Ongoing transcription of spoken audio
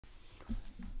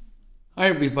Hi,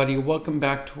 everybody. Welcome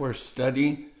back to our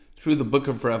study through the book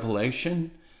of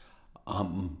Revelation.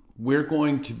 We're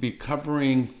going to be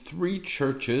covering three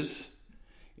churches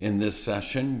in this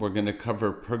session. We're going to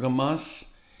cover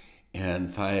Pergamos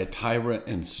and Thyatira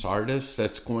and Sardis.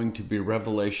 That's going to be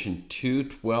Revelation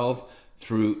 2:12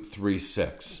 through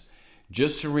 3:6.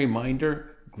 Just a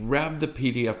reminder, grab the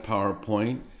PDF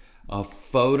PowerPoint,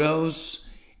 photos,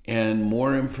 and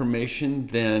more information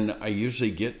than I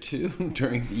usually get to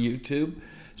during the YouTube.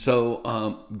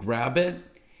 So grab it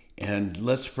and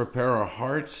let's prepare our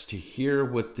hearts to hear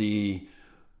what the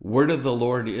word of the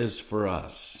Lord is for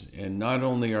us. And not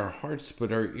only our hearts,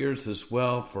 but our ears as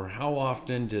well. For how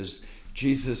often does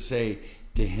Jesus say,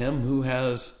 to him who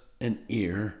has an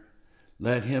ear,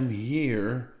 let him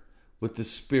hear what the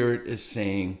Spirit is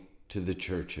saying to the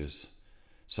churches.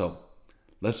 So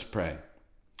let's pray.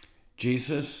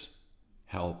 Jesus,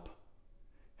 help.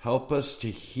 Help us to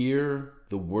hear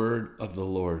the word of the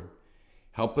Lord.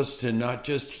 Help us to not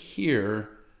just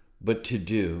hear, but to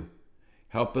do.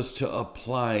 Help us to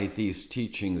apply these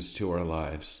teachings to our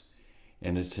lives.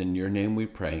 And it's in your name we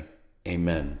pray.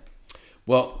 Amen.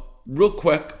 Well, real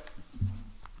quick,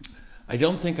 I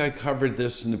don't think I covered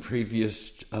this in the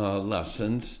previous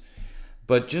lessons,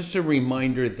 but just a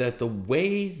reminder that the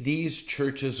way these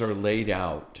churches are laid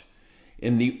out,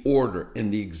 in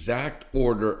the exact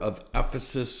order of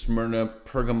Ephesus, Smyrna,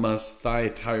 Pergamos,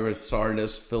 Thyatira,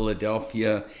 Sardis,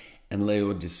 Philadelphia, and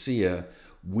Laodicea,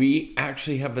 we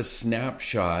actually have a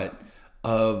snapshot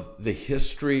of the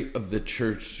history of the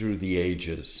church through the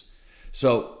ages.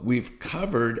 So we've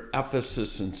covered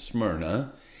Ephesus and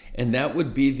Smyrna, and that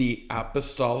would be the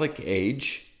apostolic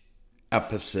age,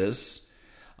 Ephesus,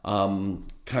 kind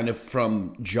of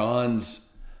from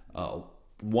John's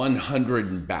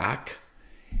 100 and back,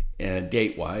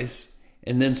 date-wise.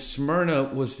 And then Smyrna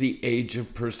was the age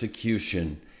of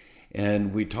persecution.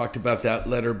 And we talked about that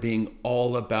letter being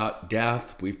all about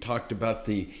death. We've talked about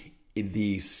the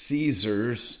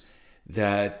Caesars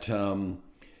that,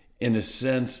 in a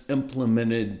sense,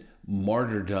 implemented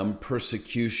martyrdom,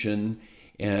 persecution.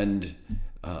 And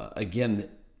again,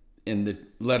 in the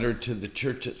letter to the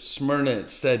church at Smyrna, it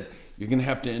said, you're going to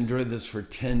have to endure this for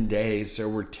 10 days. There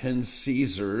were 10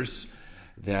 Caesars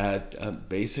that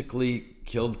basically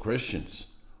killed Christians.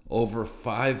 Over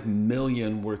 5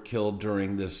 million were killed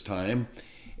during this time.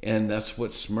 And that's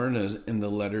what Smyrna, in the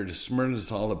letter to Smyrna,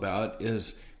 is all about,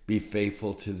 is be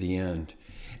faithful to the end.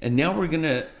 And now we're going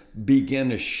to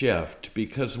begin a shift,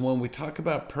 because when we talk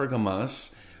about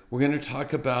Pergamos, we're going to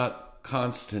talk about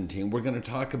Constantine. We're going to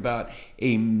talk about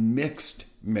a mixed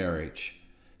marriage.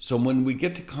 So when we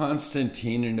get to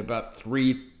Constantine in about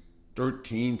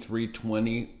 313,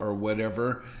 320 or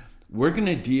whatever, we're going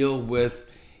to deal with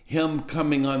him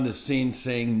coming on the scene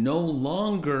saying, no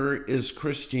longer is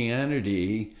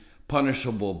Christianity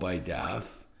punishable by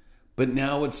death, but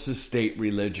now it's the state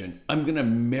religion. I'm going to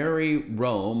marry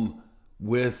Rome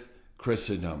with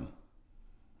Christendom.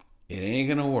 It ain't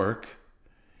going to work.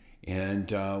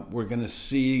 And we're going to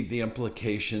see the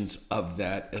implications of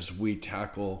that as we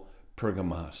tackle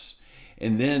Pergamos.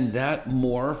 And then that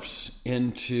morphs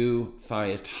into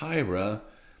Thyatira,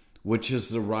 which is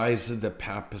the rise of the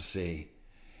papacy.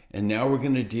 And now we're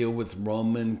going to deal with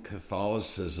Roman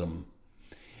Catholicism.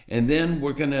 And then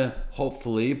we're going to,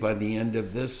 hopefully, by the end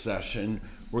of this session,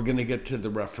 we're going to get to the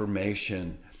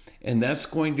Reformation. And that's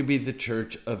going to be the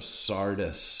church of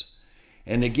Sardis.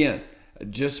 And again,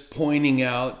 just pointing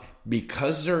out,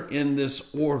 because they're in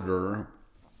this order,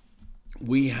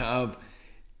 we have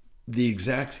the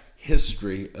exact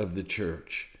history of the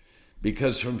church.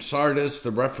 Because from Sardis,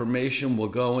 the Reformation will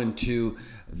go into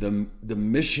the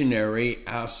missionary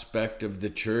aspect of the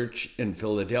church in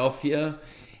Philadelphia.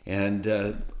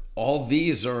 And all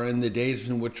these are in the days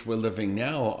in which we're living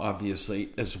now, obviously,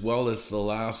 as well as the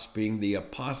last being the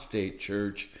apostate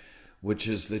church, which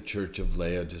is the church of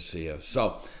Laodicea.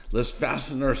 So let's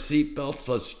fasten our seatbelts.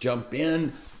 Let's jump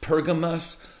in.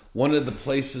 Pergamos, one of the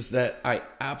places that I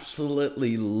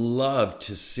absolutely love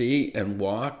to see and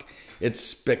walk. It's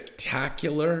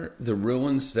spectacular, the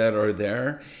ruins that are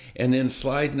there. And in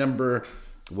slide number,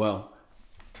 well,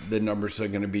 the numbers are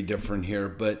going to be different here,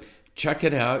 but check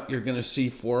it out. You're going to see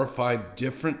 4 or 5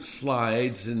 different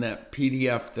slides in that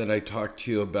PDF that I talked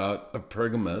to you about of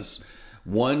Pergamos.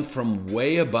 One from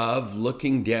way above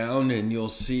looking down, and you'll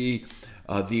see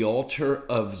the altar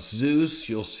of Zeus.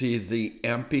 You'll see the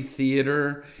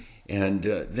amphitheater. And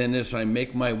then as I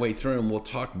make my way through, and we'll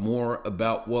talk more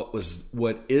about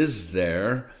what is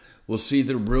there, we'll see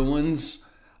the ruins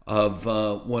of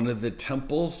one of the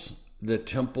temples, the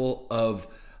temple of,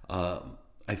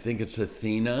 I think it's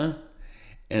Athena.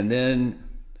 And then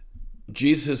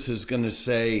Jesus is going to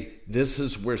say, this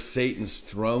is where Satan's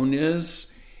throne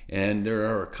is. And there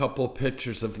are a couple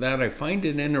pictures of that. I find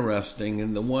it interesting.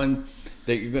 And the one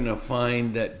that you're going to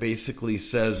find that basically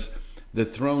says the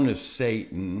throne of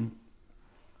Satan,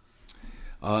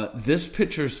 this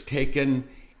picture is taken,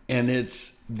 and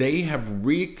they have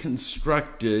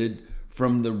reconstructed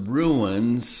from the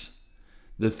ruins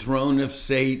the throne of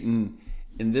Satan.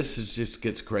 And just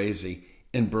gets crazy,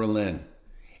 in Berlin.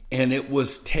 And it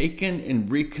was taken and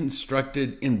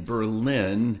reconstructed in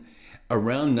Berlin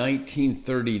around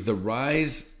 1930, the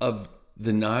rise of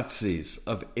the Nazis,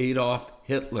 of Adolf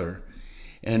Hitler.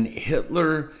 And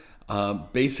Hitler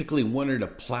basically wanted a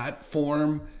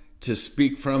platform to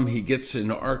speak from. He gets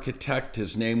an architect,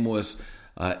 his name was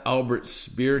Albert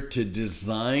Speer, to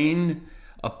design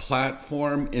a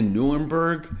platform in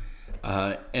Nuremberg.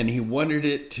 And he wanted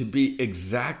it to be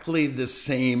exactly the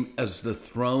same as the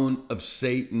throne of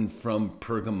Satan from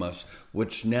Pergamos,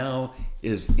 which now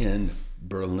is in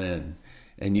Berlin.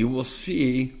 And you will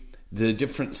see the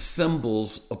different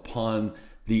symbols upon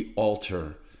the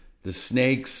altar. The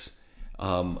snakes,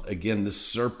 again, the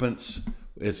serpents,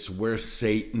 it's where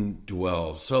Satan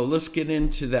dwells. So let's get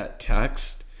into that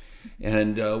text,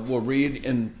 and we'll read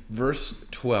in verse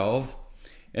 12.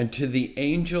 And to the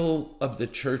angel of the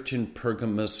church in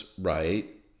Pergamos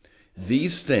write,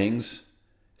 these things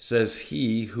says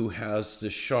he who has the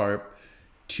sharp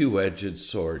two-edged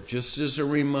sword. Just as a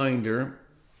reminder,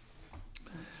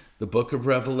 the book of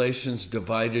Revelation is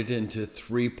divided into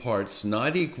 3 parts,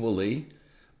 not equally,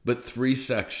 but 3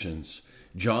 sections.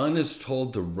 John is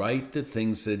told to write the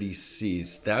things that he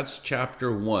sees. That's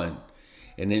chapter 1.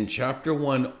 And in chapter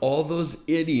 1, all those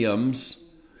idioms,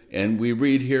 and we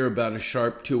read here about a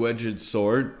sharp two-edged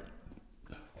sword,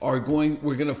 we're going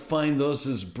to find those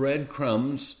as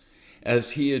breadcrumbs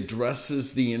as he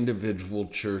addresses the individual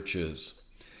churches.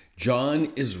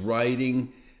 John is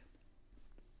writing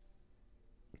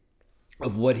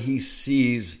of what he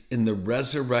sees in the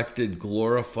resurrected,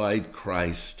 glorified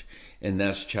Christ, and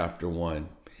that's chapter 1.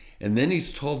 And then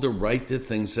he's told to write the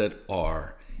things that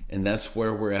are, and that's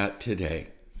where we're at today.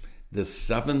 The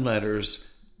 7 letters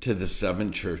to the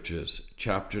 7 churches,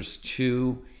 chapters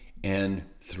 2 and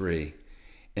 3.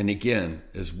 And again,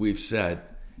 as we've said,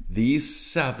 these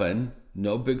 7,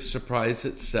 no big surprise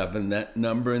at 7, that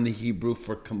number in the Hebrew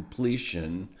for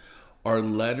completion, are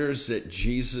letters that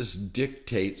Jesus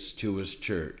dictates to his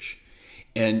church.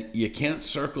 And you can't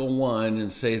circle one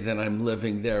and say that I'm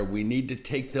living there. We need to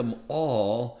take them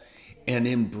all and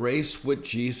embrace what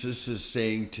Jesus is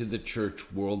saying to the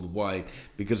church worldwide.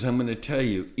 Because I'm going to tell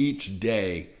you, each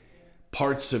day,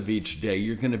 parts of each day,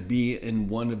 you're going to be in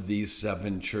one of these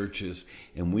 7 churches.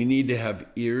 And we need to have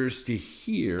ears to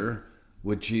hear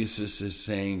what Jesus is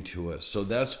saying to us. So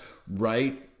that's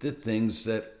write the things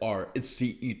that are. It's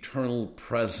the eternal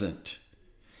present.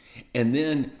 And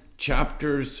then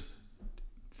chapters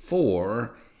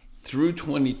 4 through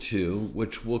 22,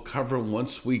 which we'll cover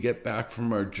once we get back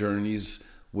from our journeys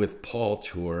with Paul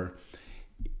tour,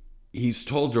 he's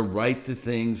told to write the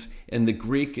things, and the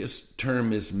Greek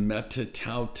term is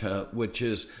metatauta, which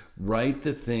is write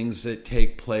the things that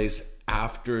take place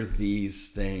after these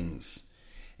things.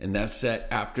 And that's that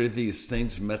after these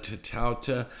things,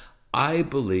 metatauta. I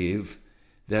believe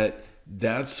that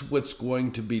that's what's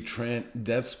going to be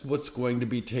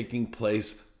taking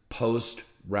place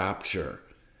post-rapture.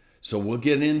 So we'll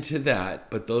get into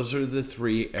that, but those are the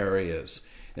 3 areas.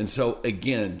 And so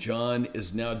again, John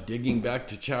is now digging back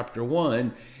to chapter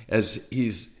 1 as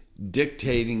he's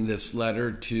dictating this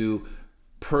letter to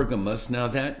Pergamos. Now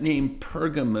that name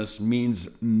Pergamos means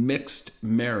mixed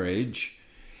marriage.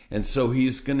 And so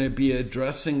he's going to be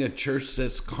addressing a church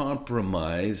that's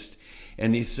compromised.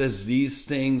 And he says, these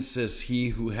things says he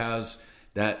who has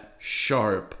that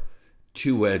sharp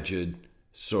two-edged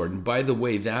sword. And by the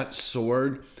way, that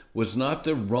sword was not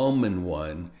the Roman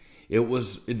one. It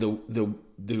was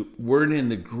the word in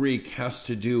the Greek has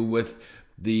to do with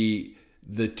the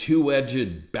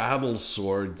two-edged battle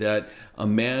sword that a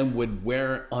man would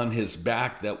wear on his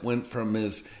back that went from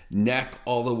his neck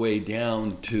all the way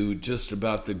down to just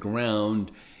about the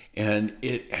ground. And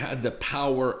it had the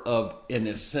power of, in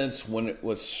a sense, when it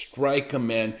would strike a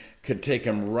man, could take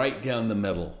him right down the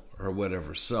middle or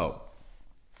whatever. So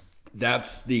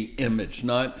that's the image,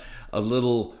 not a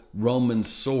little Roman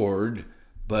sword,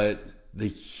 but the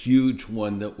huge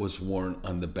one that was worn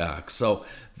on the back. So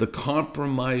the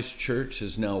compromised church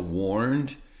is now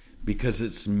warned because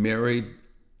it's married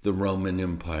the Roman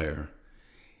Empire.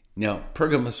 Now,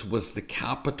 Pergamos was the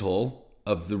capital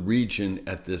of the region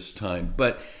at this time.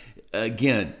 But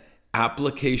again,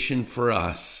 application for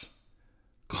us,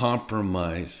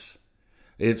 compromise.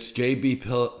 It's J.B.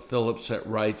 Phillips that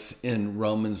writes in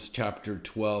Romans chapter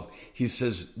 12. He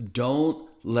says, don't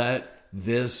let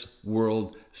this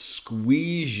world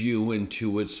squeeze you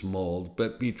into its mold,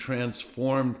 but be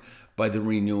transformed by the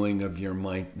renewing of your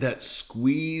mind. That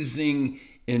squeezing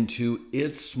into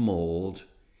its mold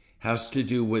has to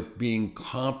do with being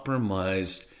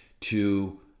compromised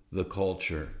to the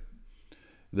culture.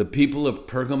 The people of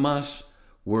Pergamos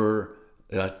were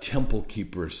temple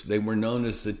keepers. They were known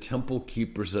as the temple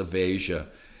keepers of Asia.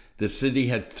 The city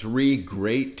had 3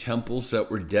 great temples that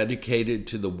were dedicated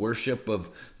to the worship of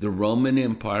the Roman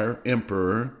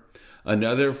emperor,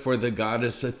 another for the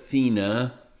goddess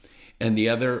Athena, and the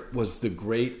other was the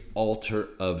great altar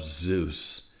of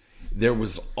Zeus. There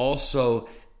was also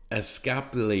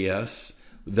Asclepius,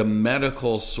 the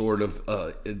medical sort of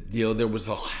there was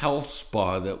a health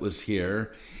spa that was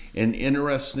here. And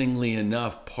interestingly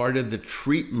enough, part of the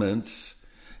treatments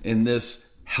in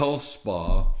this health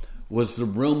spa was the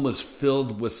room was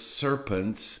filled with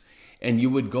serpents, and you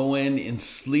would go in and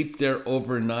sleep there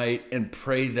overnight and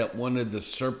pray that one of the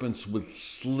serpents would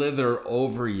slither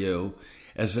over you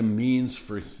as a means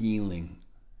for healing.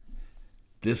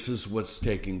 This is what's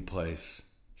taking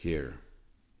place here.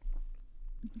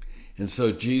 And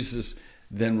so Jesus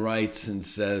then writes and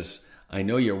says, I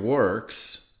know your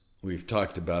works. We've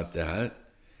talked about that.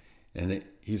 And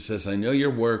he says, I know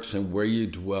your works and where you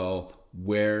dwell,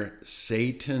 where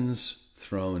Satan's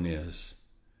throne is.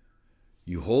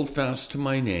 You hold fast to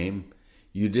my name.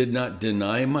 You did not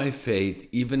deny my faith,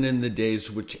 even in the days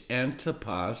which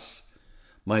Antipas,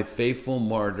 my faithful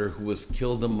martyr who was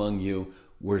killed among you,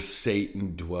 where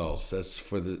Satan dwells. That's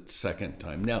for the second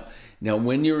time. Now,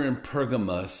 when you're in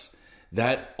Pergamos,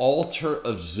 that altar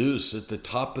of Zeus at the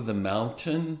top of the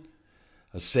mountain,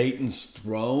 Satan's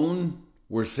throne,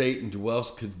 where Satan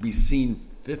dwells, could be seen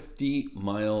 50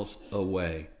 miles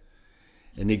away.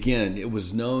 And again, it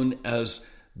was known as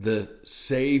the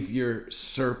Savior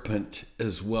Serpent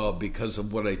as well, because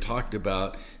of what I talked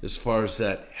about as far as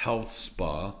that health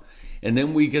spa. And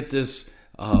then we get this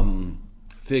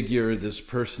figure, this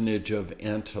personage of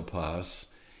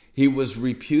Antipas. He was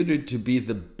reputed to be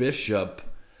the bishop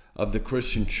of the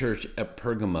Christian church at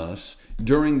Pergamos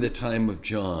during the time of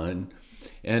John.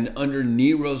 And under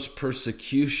Nero's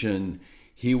persecution,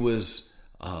 he was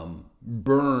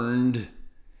burned.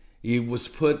 He was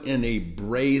put in a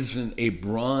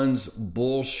bronze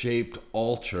bull-shaped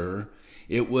altar.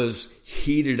 It was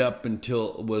heated up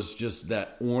until it was just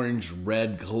that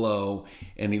orange-red glow,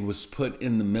 and he was put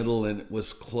in the middle, and it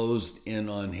was closed in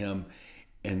on him,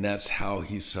 and that's how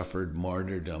he suffered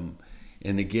martyrdom.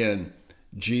 And again,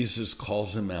 Jesus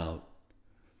calls him out.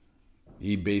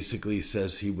 He basically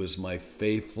says, he was my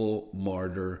faithful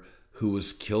martyr who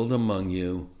was killed among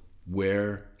you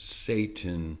where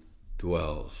Satan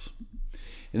dwells.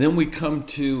 And then we come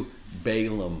to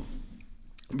Balaam.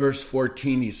 Verse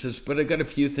 14, he says, but I got a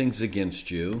few things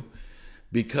against you,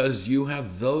 because you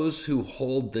have those who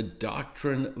hold the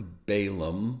doctrine of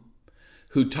Balaam,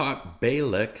 who taught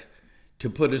Balak to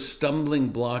put a stumbling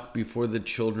block before the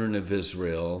children of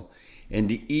Israel, and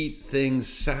to eat things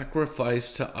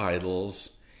sacrificed to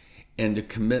idols, and to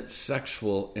commit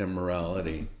sexual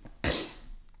immorality.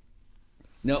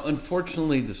 Now,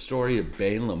 unfortunately, the story of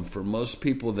Balaam, for most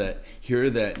people that hear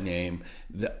that name,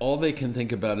 all they can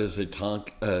think about is a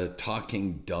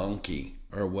talking donkey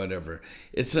or whatever.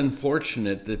 It's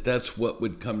unfortunate that that's what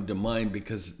would come to mind,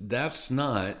 because that's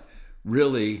not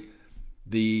really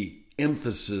the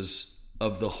emphasis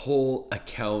of the whole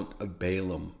account of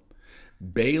Balaam.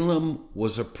 Balaam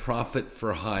was a prophet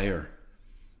for hire.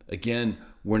 Again,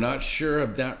 we're not sure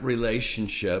of that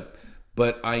relationship,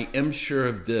 but I am sure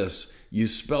of this. You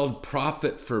spelled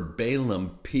prophet for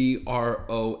Balaam, Profit,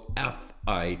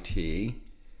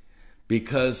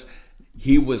 because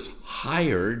he was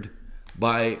hired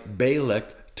by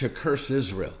Balak to curse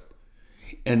Israel.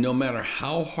 And no matter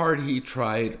how hard he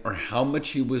tried or how much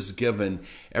he was given,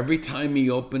 every time he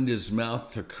opened his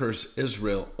mouth to curse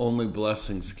Israel, only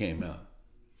blessings came out.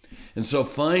 And so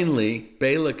finally,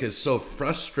 Balak is so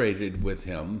frustrated with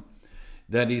him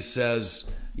that he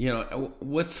says,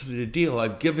 what's the deal?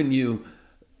 I've given you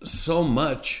so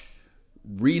much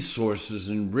resources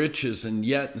and riches, and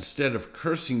yet instead of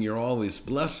cursing, you're always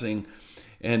blessing.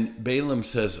 And Balaam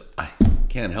says, I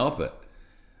can't help it,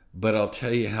 but I'll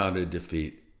tell you how to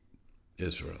defeat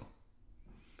Israel.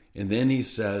 And then he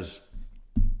says,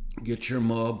 get your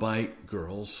Moabite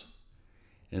girls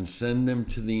and send them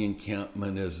to the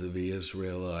encampment as the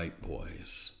Israelite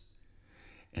boys,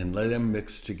 and let them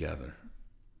mix together.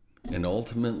 And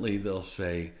ultimately they'll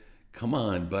say, come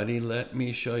on, buddy, let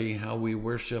me show you how we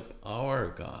worship our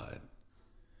God.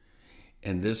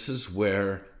 And this is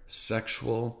where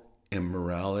sexual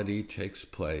immorality takes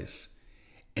place.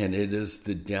 And it is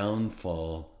the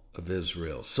downfall of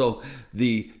Israel. So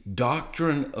the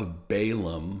doctrine of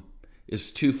Balaam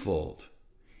is twofold.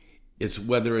 It's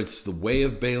whether it's the way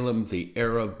of Balaam, the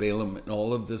era of Balaam, and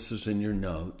all of this is in your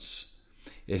notes.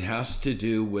 It has to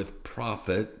do with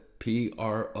profit, Profit,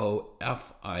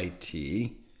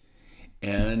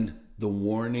 and the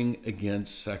warning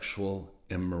against sexual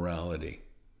immorality.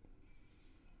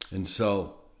 And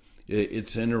so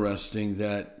it's interesting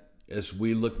that as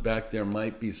we look back, there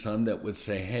might be some that would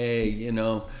say, hey,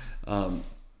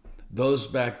 those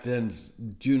back then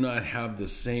do not have the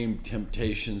same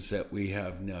temptations that we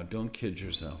have now. Don't kid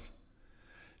yourself.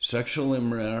 Sexual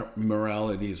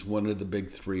immorality is one of the big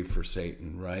three for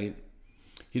Satan, right?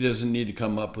 He doesn't need to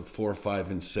come up with 4,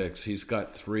 5, and 6. He's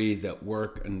got 3 that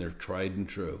work and they're tried and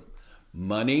true.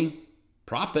 Money,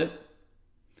 profit,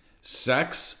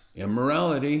 sex,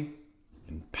 immorality,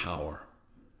 and power.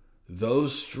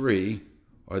 Those 3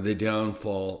 are the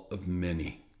downfall of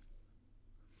many.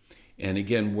 And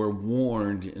again, we're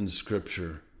warned in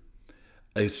Scripture,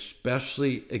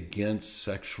 especially against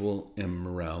sexual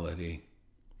immorality.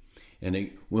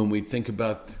 And when we think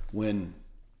about when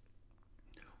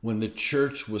the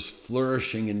church was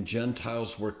flourishing and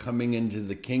Gentiles were coming into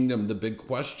the kingdom, the big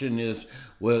question is,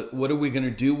 what are we going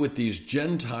to do with these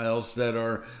Gentiles that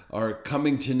are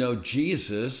coming to know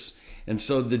Jesus? And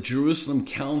so the Jerusalem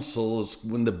councils,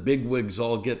 when the bigwigs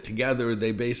all get together,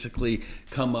 they basically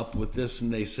come up with this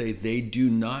and they say they do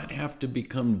not have to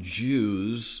become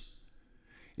Jews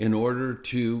in order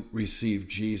to receive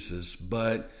Jesus,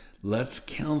 but let's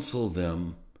counsel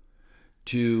them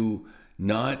to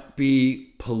not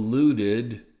be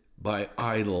polluted by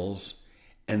idols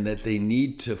and that they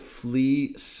need to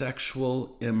flee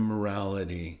sexual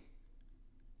immorality.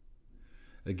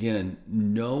 Again,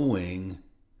 knowing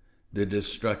the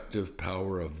destructive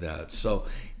power of that. So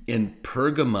in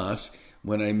Pergamos,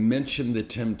 when I mention the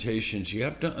temptations, you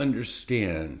have to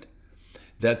understand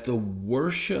that the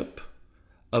worship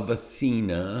of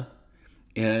Athena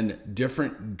and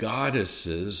different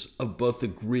goddesses of both the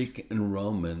Greek and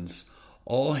Romans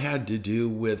all had to do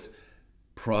with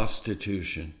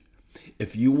prostitution.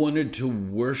 If you wanted to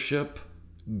worship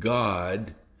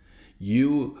God,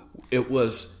 it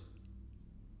was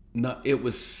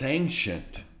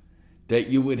sanctioned that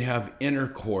you would have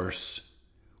intercourse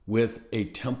with a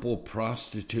temple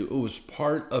prostitute. It was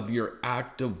part of your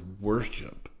act of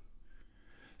worship.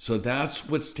 So that's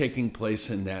what's taking place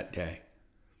in that day.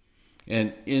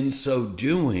 And in so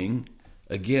doing,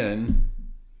 again,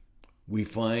 we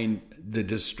find the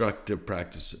destructive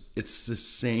practices. It's the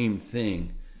same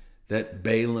thing that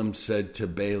Balaam said to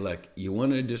Balak, you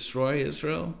want to destroy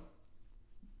Israel?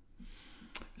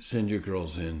 Send your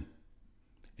girls in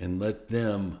and let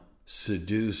them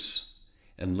seduce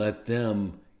and let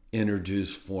them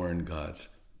introduce foreign gods.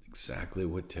 Exactly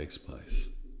what takes place.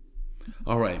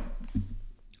 All right.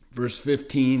 Verse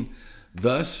 15,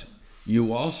 thus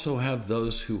you also have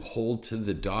those who hold to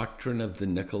the doctrine of the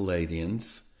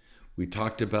Nicolaitans. We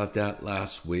talked about that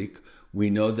last week. We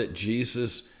know that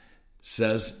Jesus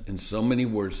says in so many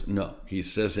words, he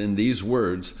says in these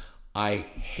words, I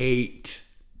hate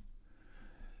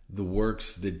the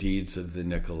works, the deeds of the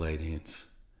Nicolaitans.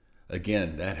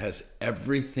 Again, that has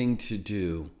everything to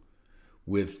do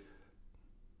with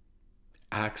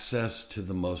access to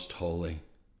the most holy.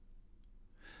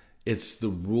 It's the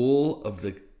rule of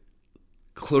the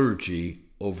clergy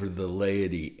over the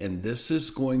laity. And this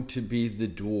is going to be the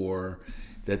door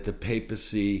that the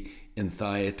papacy in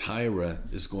Thyatira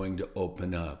is going to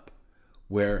open up,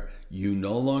 where you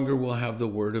no longer will have the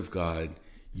word of God.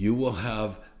 You will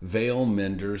have veil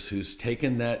menders who's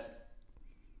taken that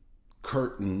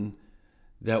curtain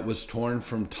that was torn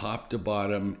from top to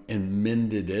bottom and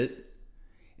mended it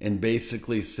and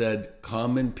basically said,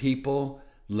 common people,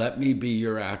 let me be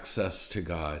your access to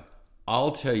God.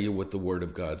 I'll tell you what the Word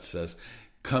of God says.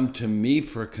 Come to me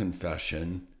for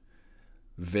confession,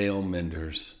 veil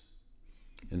menders.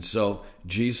 And so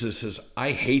Jesus says,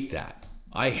 I hate that.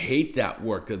 I hate that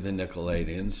work of the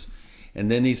Nicolaitans. And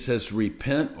then he says,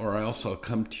 repent or else I'll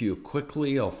come to you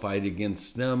quickly. I'll fight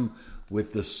against them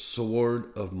with the sword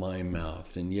of my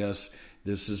mouth. And yes,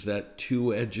 this is that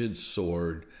two-edged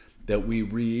sword that we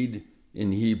read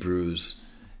in Hebrews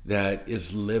that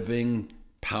is living,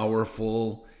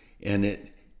 powerful, and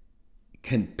it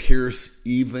can pierce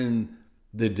even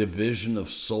the division of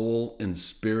soul and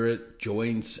spirit,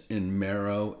 joints and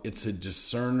marrow. It's a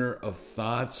discerner of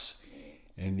thoughts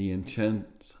and the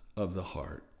intent of the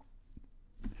heart.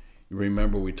 You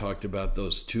remember we talked about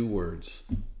those two words,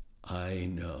 I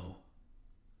know.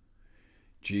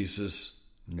 Jesus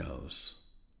knows.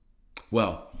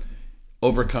 Well,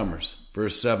 overcomers,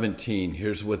 verse 17,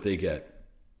 here's what they get.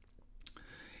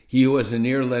 He who has an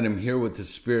ear, let him hear what the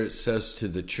Spirit says to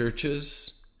the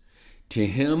churches. To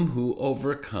him who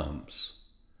overcomes,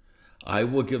 I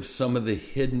will give some of the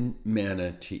hidden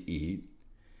manna to eat,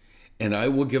 and I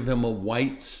will give him a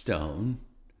white stone,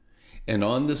 and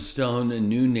on the stone a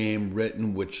new name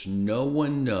written which no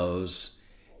one knows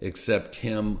except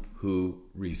him who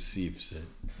receives it.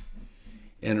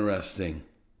 Interesting.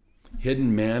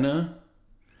 Hidden manna,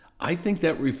 I think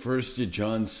that refers to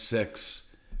John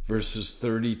 6, verses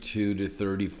 32 to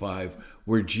 35,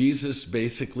 where Jesus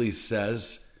basically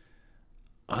says,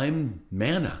 I'm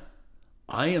manna.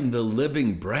 I am the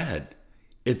living bread.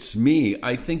 It's me.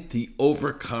 I think the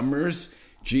overcomers,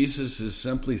 Jesus has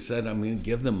simply said, I'm going to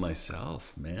give them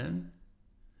myself, man.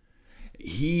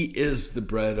 He is the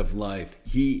bread of life.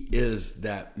 He is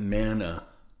that manna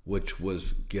which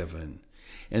was given.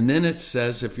 And then it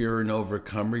says, if you're an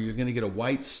overcomer, you're going to get a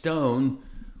white stone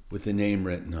with a name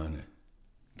written on it.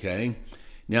 Okay?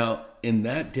 Now, in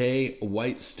that day, a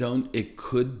white stone, it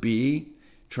could be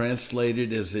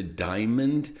translated as a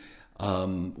diamond,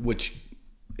 which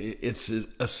it's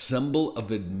a symbol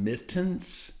of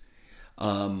admittance,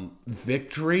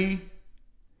 victory,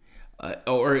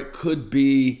 or it could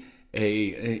be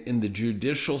in the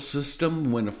judicial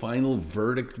system, when a final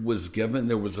verdict was given,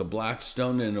 there was a black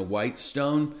stone and a white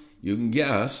stone. You can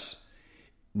guess,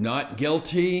 not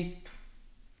guilty,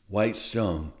 white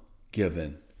stone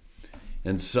given.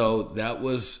 And so that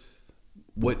was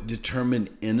what determined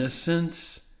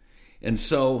innocence. And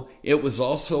so it was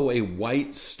also a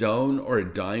white stone or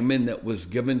a diamond that was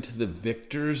given to the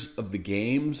victors of the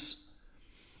games.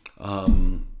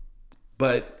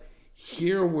 But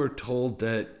here we're told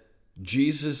that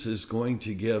Jesus is going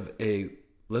to give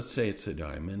let's say it's a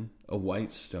diamond, a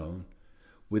white stone,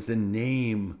 with a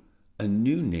name, a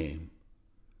new name,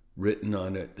 written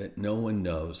on it that no one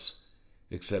knows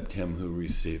except him who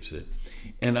receives it.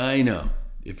 And I know,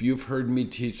 if you've heard me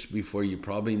teach before, you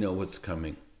probably know what's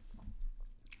coming.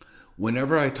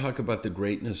 Whenever I talk about the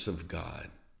greatness of God,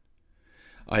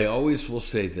 I always will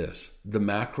say this: the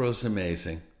macro's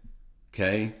amazing,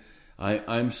 okay?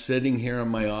 I'm sitting here in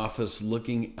my office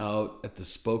looking out at the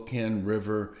Spokane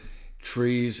River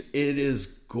trees. It is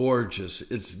gorgeous.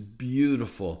 It's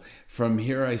beautiful. From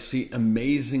here I see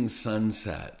amazing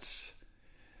sunsets.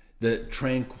 The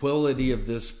tranquility of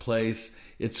this place,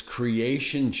 it's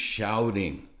creation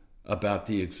shouting about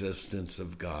the existence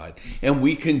of God. And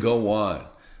we can go on.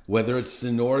 Whether it's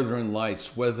the northern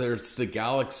lights, whether it's the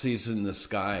galaxies in the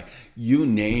sky, you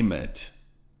name it.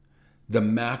 The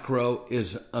macro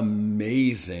is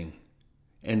amazing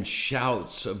and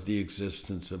shouts of the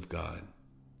existence of God.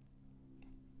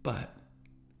 But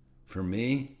for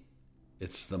me,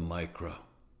 it's the micro.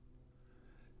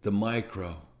 The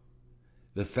micro.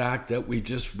 The fact that we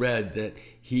just read that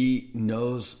he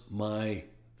knows my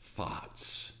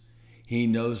thoughts. He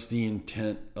knows the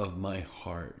intent of my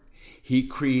heart. He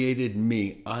created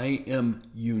me. I am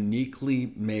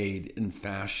uniquely made and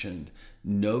fashioned,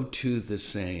 no two the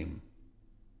same.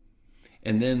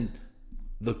 And then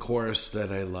the chorus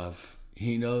that I love.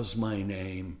 He knows my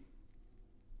name.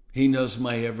 He knows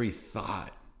my every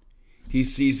thought. He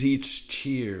sees each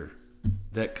tear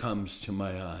that comes to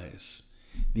my eyes.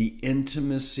 The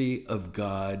intimacy of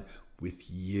God with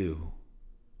you.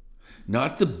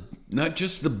 Not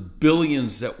just the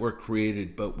billions that were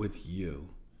created, but with you.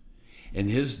 And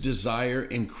his desire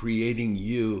in creating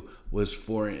you was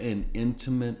for an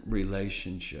intimate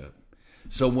relationship.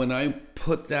 So when I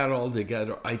put that all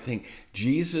together, I think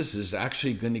Jesus is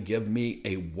actually going to give me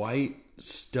a white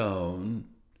stone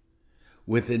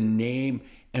with a name,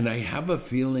 and I have a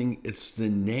feeling it's the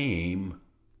name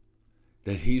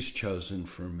that he's chosen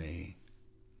for me.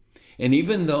 And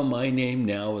even though my name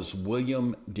now is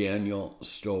William Daniel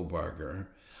Stolbarger,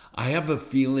 I have a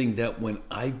feeling that when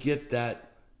I get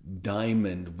that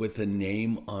diamond with a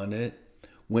name on it,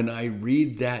 when I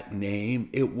read that name,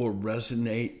 it will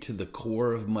resonate to the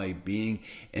core of my being,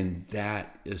 and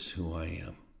that is who I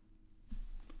am.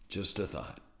 Just a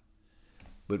thought.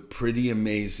 But pretty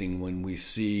amazing when we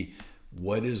see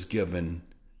what is given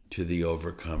to the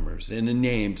overcomers. And in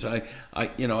names,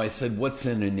 I said, what's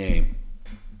in a name?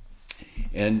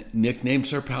 And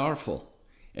nicknames are powerful.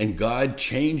 And God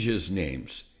changes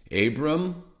names.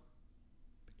 Abram,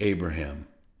 Abraham.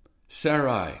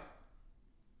 Sarai,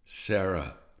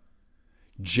 Sarah.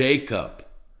 Jacob,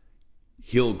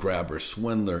 heel grabber,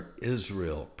 swindler.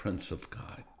 Israel, Prince of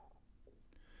God.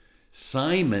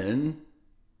 Simon,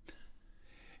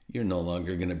 you're no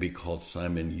longer going to be called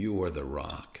Simon. You are the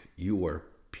rock. You are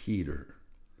Peter.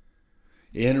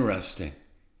 Interesting.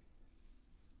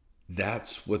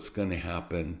 That's what's going to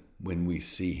happen when we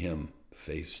see him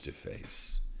face to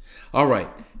face. All right,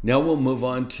 now we'll move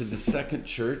on to the second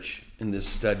church in this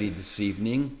study this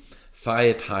evening,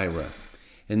 Thyatira.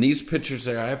 And these pictures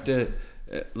there, I have to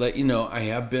let you know, I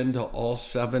have been to all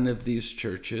 7 of these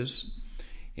churches.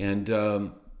 And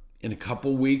in a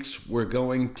couple weeks, we're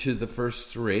going to the first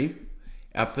 3,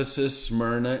 Ephesus,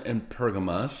 Smyrna, and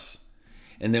Pergamos.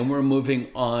 And then we're moving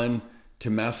on to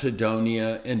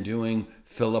Macedonia and doing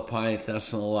Philippi,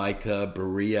 Thessalonica,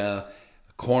 Berea,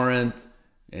 Corinth,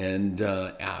 and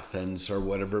Athens or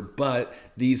whatever. But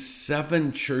these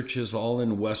 7 churches all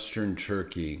in Western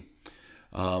Turkey,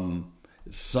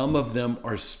 some of them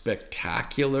are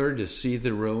spectacular to see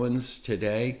the ruins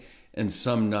today, and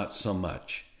some not so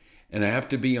much. And I have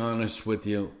to be honest with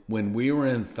you, when we were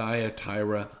in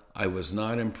Thyatira, I was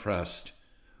not impressed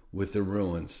with the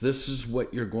ruins. This is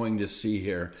what you're going to see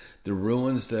here. The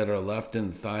ruins that are left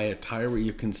in Thyatira,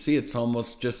 you can see it's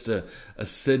almost just a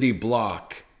city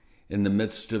block in the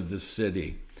midst of the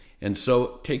city. And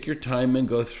so take your time and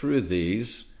go through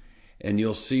these, and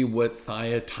you'll see what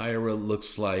Thyatira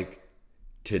looks like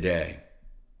today.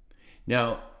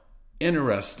 Now,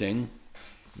 interesting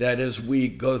that as we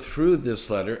go through this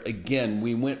letter, again,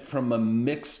 we went from a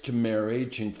mixed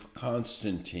marriage in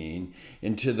Constantine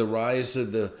into the rise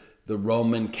of the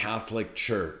Roman Catholic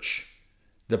Church,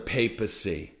 the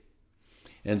papacy.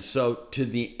 And so to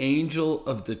the angel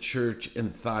of the church in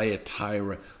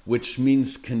Thyatira, which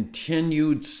means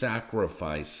continued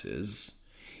sacrifices,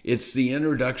 it's the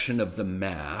introduction of the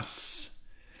Mass.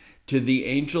 To the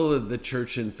angel of the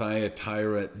church in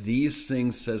Thyatira, these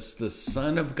things says the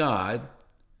Son of God.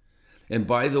 And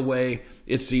by the way,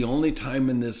 it's the only time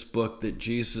in this book that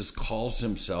Jesus calls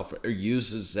himself or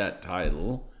uses that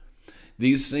title.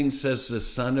 These things says the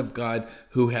Son of God,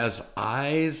 who has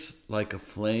eyes like a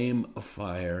flame of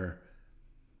fire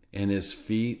and his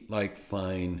feet like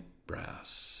fine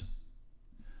brass.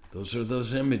 Those are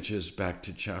those images back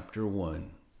to chapter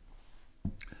 1.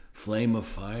 Flame of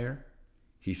fire,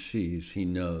 he sees, he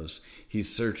knows, he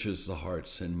searches the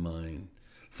hearts and mind.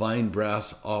 Fine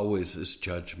brass always is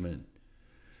judgment.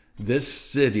 This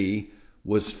city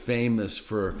was famous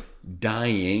for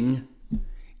dyeing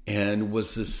and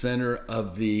was the center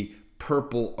of the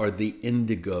purple or the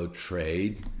indigo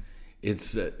trade.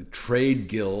 Its trade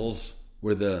guilds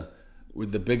were the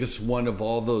biggest one of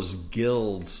all those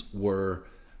guilds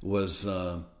was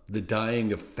the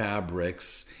dyeing of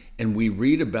fabrics. And we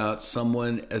read about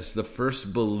someone as the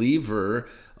first believer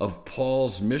of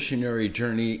Paul's missionary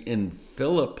journey in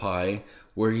Philippi,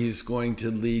 where he's going to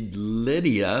lead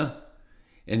Lydia.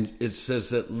 And it says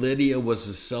that Lydia was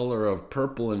a seller of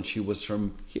purple, and she was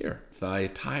from here,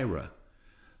 Thyatira.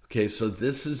 Okay, so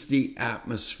this is the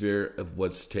atmosphere of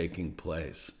what's taking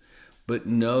place. But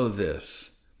know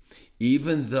this,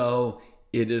 even though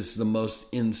it is the most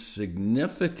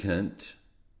insignificant,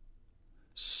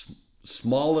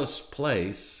 smallest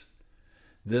place,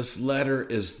 this letter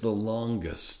is the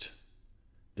longest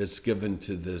that's given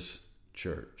to this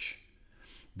church.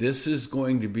 This is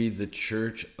going to be the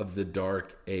church of the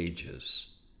dark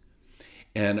ages.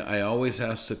 And I always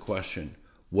ask the question,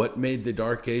 what made the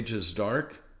dark ages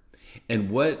dark? And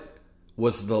what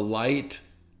was the light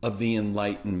of the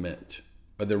Enlightenment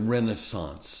or the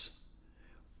Renaissance?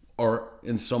 Or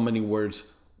in so many words,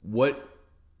 what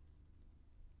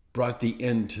brought the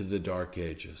end to the dark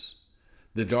ages?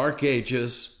 The dark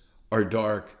ages are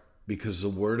dark because the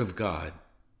Word of God,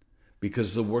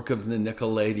 because the work of the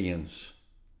Nicolaitans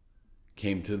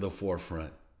came to the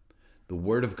forefront. The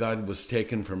Word of God was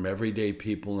taken from everyday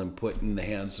people and put in the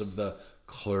hands of the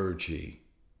clergy.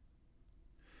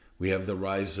 We have the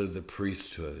rise of the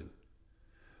priesthood.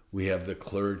 We have the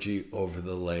clergy over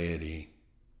the laity.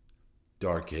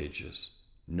 Dark ages.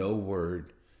 No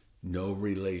word, no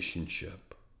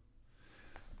relationship.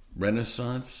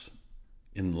 Renaissance,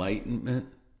 Enlightenment,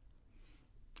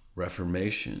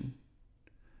 Reformation,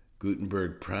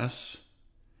 Gutenberg Press,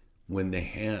 when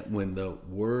the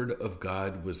Word of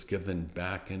God was given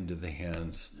back into the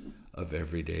hands of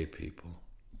everyday people.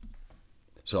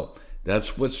 So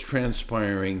that's what's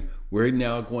transpiring. We're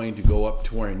now going to go up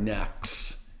to our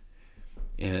necks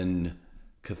in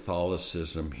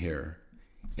Catholicism here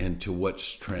and to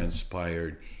what's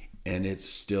transpired, and it's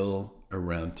still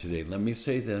around today. Let me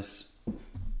say this.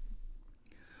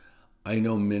 I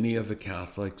know many of the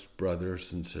Catholics,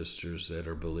 brothers and sisters that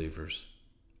are believers.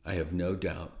 I have no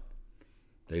doubt.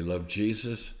 They love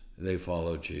Jesus, they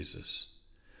follow Jesus.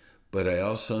 But I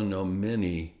also know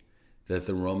many that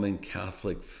the Roman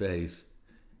Catholic faith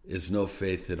is no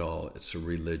faith at all. It's a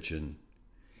religion.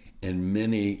 And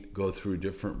many go through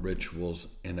different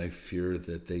rituals, and I fear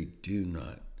that they do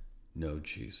not know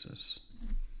Jesus.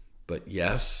 But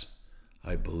yes,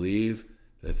 I believe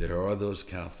that there are those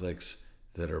Catholics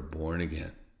that are born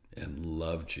again and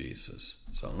love Jesus.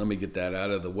 So let me get that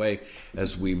out of the way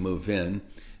as we move in.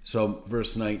 So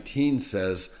verse 19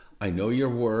 says, I know your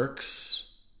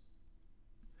works,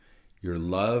 your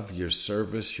love, your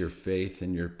service, your faith,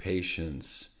 and your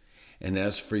patience. And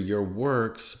as for your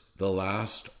works, the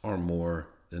last are more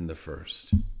than the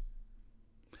first.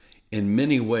 In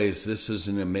many ways, this is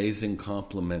an amazing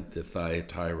compliment to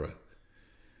Thyatira.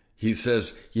 He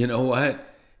says, you know what?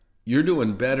 You're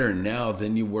doing better now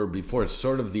than you were before. It's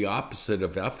sort of the opposite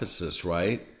of Ephesus,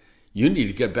 right? You need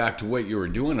to get back to what you were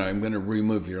doing. I'm going to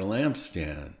remove your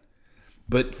lampstand.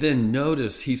 But then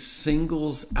notice he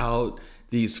singles out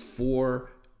these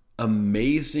 4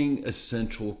 amazing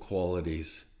essential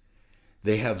qualities.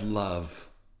 They had love,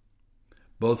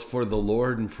 both for the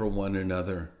Lord and for one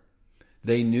another.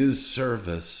 They knew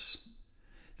service.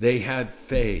 They had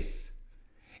faith.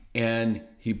 And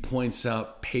he points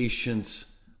out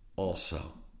patience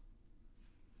also.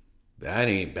 That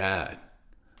ain't bad.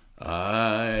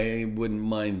 I wouldn't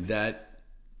mind that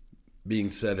being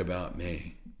said about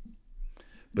me.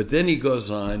 But then he goes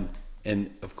on,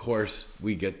 and of course,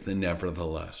 we get the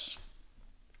nevertheless.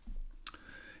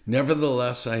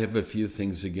 Nevertheless, I have a few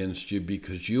things against you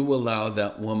because you allow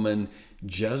that woman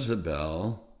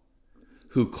Jezebel,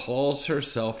 who calls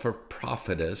herself a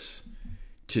prophetess,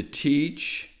 to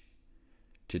teach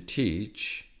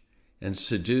and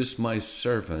seduce my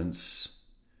servants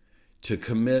to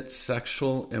commit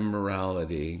sexual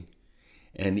immorality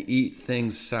and eat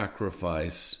things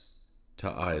sacrificed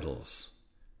to idols.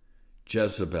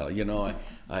 Jezebel. You know,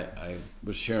 I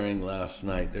was sharing last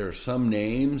night, there are some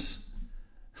names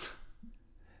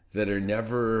that are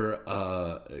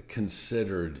never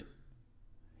considered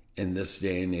in this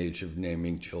day and age of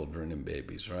naming children and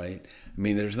babies, right? I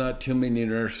mean, there's not too many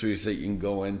nurseries that you can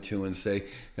go into and say,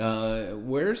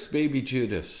 where's baby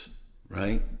Judas,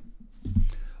 right?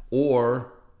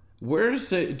 Or,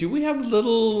 do we have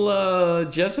little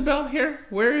Jezebel here?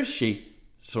 Where is she?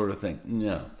 Sort of thing.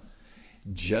 No.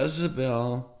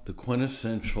 Jezebel, the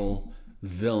quintessential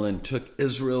villain, took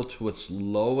Israel to its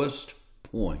lowest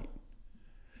point.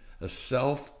 A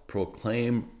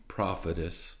self-proclaimed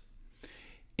prophetess,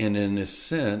 and in a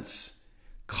sense,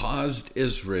 caused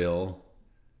Israel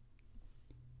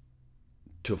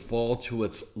to fall to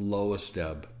its lowest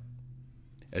ebb.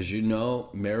 As you know,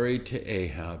 married to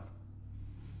Ahab.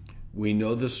 We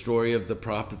know the story of the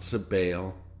prophets of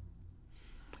Baal.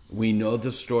 We know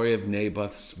the story of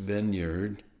Naboth's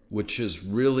vineyard, which is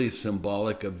really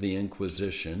symbolic of the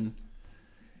Inquisition.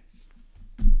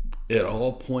 It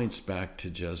all points back to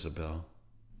Jezebel.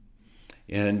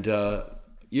 And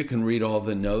you can read all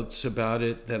the notes about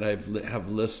it that I have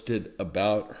listed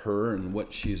about her and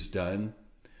what she's done.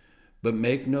 But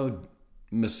make no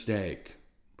mistake,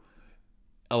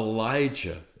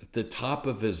 Elijah, at the top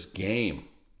of his game,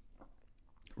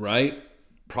 right?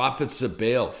 Prophets of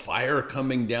Baal, fire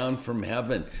coming down from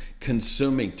heaven,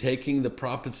 consuming, taking the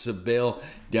prophets of Baal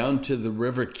down to the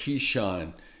river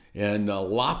Kishon and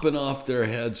lopping off their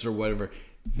heads or whatever.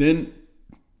 Then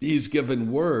he's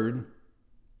given word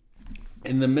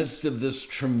in the midst of this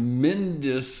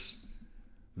tremendous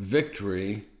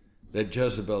victory that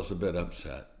Jezebel's a bit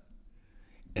upset.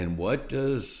 And what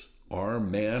does our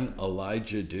man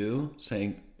Elijah do?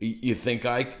 Saying, you think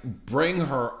I bring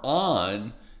her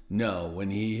on? No,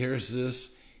 when he hears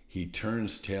this, he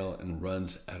turns tail and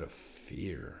runs out of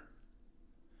fear.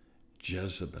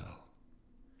 Jezebel.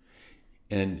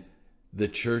 And the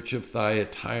church of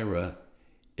Thyatira,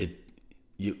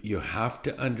 you have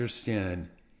to understand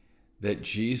that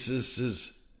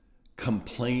Jesus'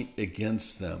 complaint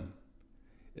against them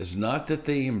is not that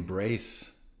they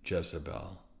embrace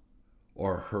Jezebel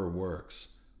or her works,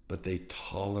 but they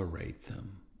tolerate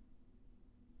them.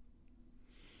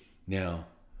 Now,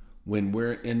 when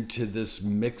we're into this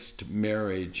mixed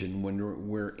marriage and when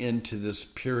we're into this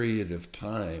period of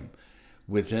time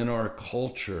within our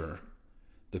culture,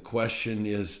 the question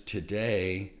is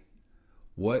today,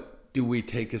 what do we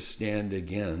take a stand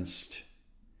against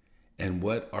and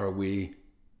what are we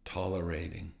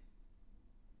tolerating?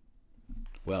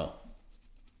 Well,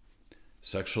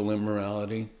 sexual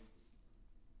immorality,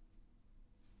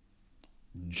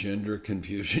 gender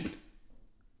confusion.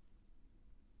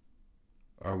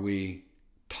 Are we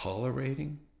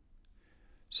tolerating?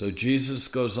 So Jesus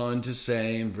goes on to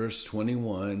say in verse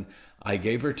 21, I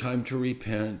gave her time to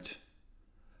repent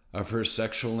of her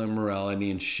sexual immorality,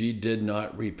 and she did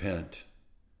not repent.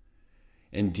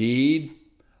 Indeed,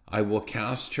 I will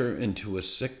cast her into a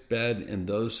sick bed, and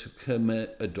those who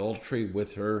commit adultery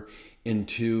with her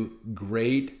into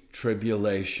great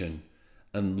tribulation,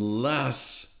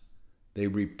 unless they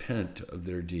repent of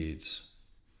their deeds.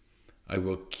 I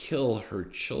will kill her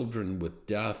children with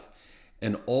death,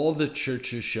 and all the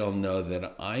churches shall know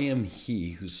that I am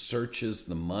he who searches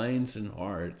the minds and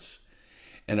hearts,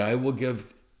 and I will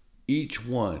give each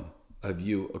one of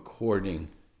you according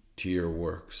to your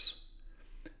works.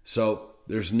 So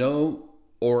there's no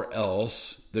or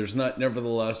else. There's not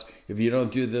nevertheless, if you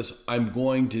don't do this, I'm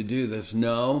going to do this.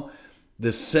 No,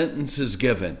 the sentence is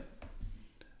given.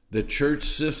 The church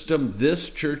system, this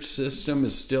church system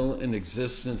is still in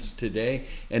existence today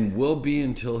and will be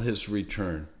until his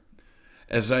return.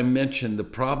 As I mentioned, the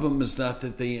problem is not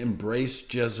that they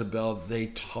embraced Jezebel, they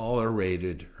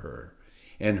tolerated her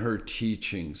and her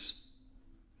teachings.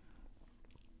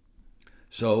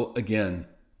 So again,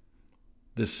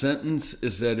 the sentence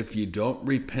is that if you don't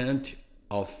repent,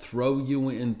 I'll throw you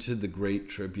into the great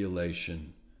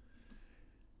tribulation.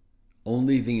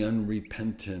 Only the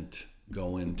unrepentant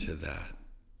go into that.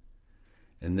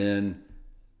 And then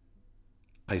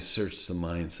I search the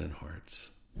minds and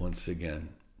hearts. Once again,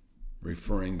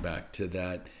 referring back to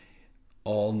that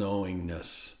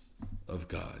all-knowingness of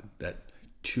God, that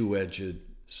two-edged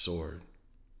sword.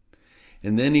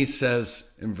 And then he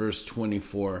says in verse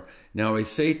 24, now I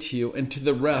say to you and to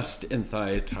the rest in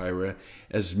Thyatira,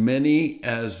 as many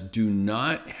as do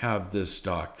not have this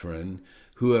doctrine,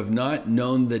 who have not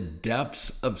known the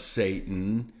depths of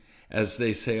Satan, as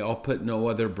they say, I'll put no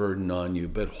other burden on you,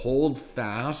 but hold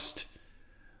fast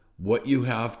what you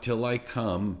have till I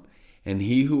come, and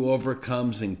he who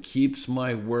overcomes and keeps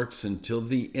my works until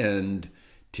the end,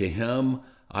 to him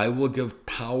I will give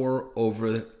power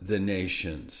over the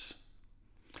nations.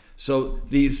 So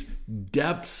these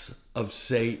depths of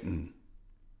Satan.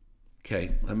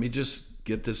 Okay, let me just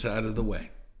get this out of the way.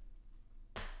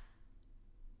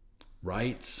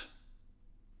 Rites,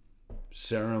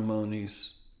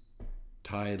 ceremonies,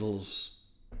 titles,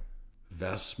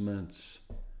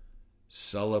 vestments,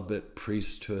 celibate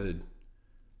priesthood,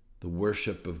 the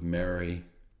worship of Mary,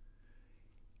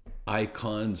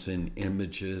 icons and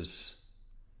images,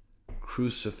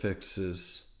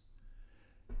 crucifixes,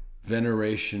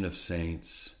 veneration of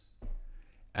saints,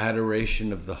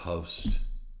 adoration of the host,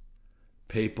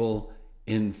 papal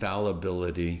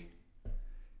infallibility,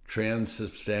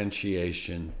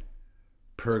 transubstantiation,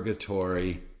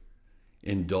 purgatory,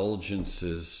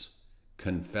 indulgences,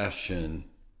 confession,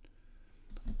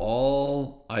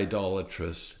 all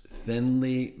idolatrous,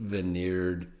 thinly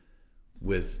veneered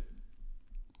with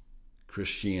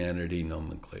Christianity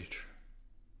nomenclature.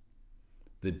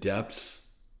 The depths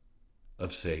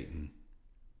of Satan.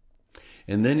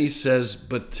 And then he says,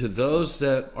 but to those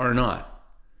that are not,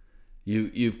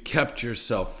 you've kept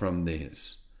yourself from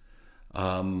these.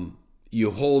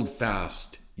 You hold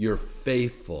fast, you're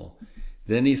faithful.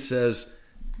 Then he says,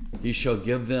 he shall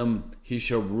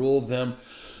rule them,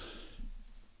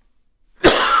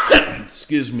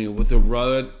 excuse me, with a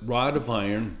rod of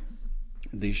iron.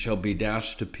 They shall be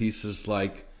dashed to pieces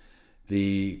like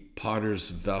the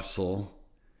potter's vessel,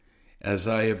 as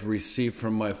I have received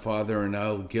from my Father, and I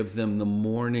will give them the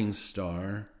morning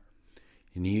star.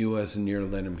 And he who has an ear,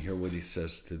 let him hear what he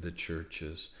says to the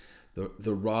churches.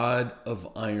 The rod of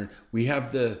iron. We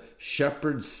have the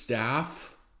shepherd's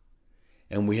staff,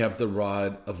 and we have the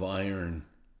rod of iron.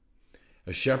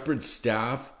 A shepherd's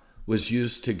staff was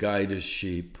used to guide his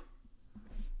sheep.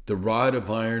 The rod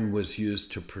of iron was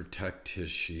used to protect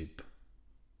his sheep.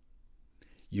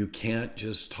 You can't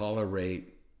just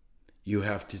tolerate. You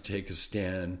have to take a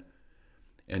stand.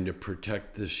 And to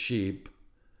protect the sheep,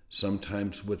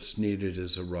 sometimes what's needed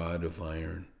is a rod of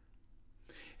iron.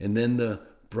 And then the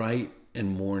bright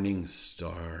and morning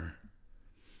star.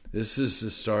 This is the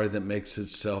star that makes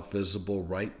itself visible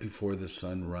right before the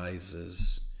sun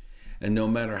rises. And no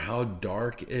matter how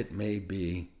dark it may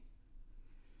be,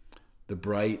 the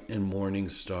bright and morning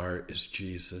star is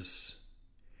Jesus.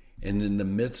 And in the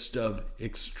midst of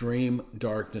extreme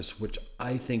darkness, which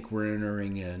I think we're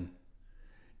entering in,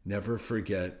 never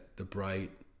forget the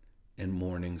bright and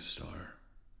morning star.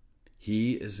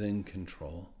 He is in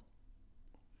control.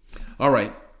 All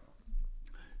right,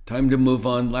 time to move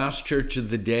on. Last church of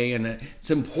the day, and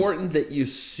it's important that you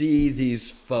see these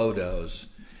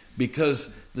photos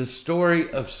because the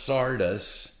story of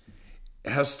Sardis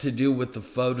has to do with the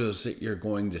photos that you're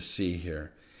going to see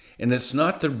here. And it's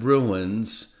not the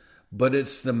ruins, but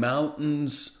it's the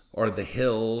mountains or the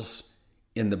hills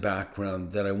in the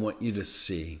background that I want you to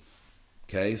see.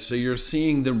 Okay, so you're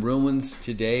seeing the ruins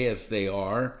today as they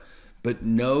are, but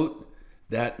note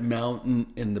that mountain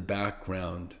in the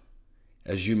background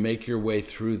as you make your way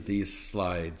through these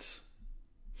slides.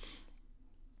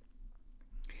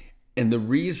 And the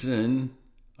reason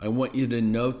I want you to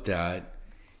note that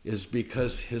is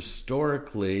because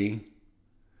historically,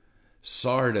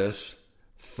 Sardis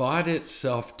thought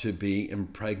itself to be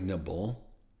impregnable,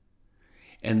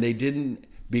 and they didn't,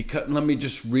 because, let me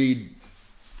just read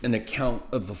an account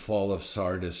of the fall of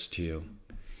Sardis to you.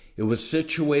 It was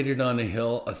situated on a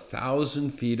hill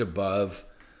 1,000 feet above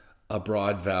a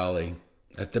broad valley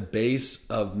at the base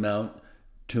of Mount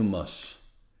Tumus.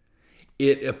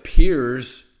 It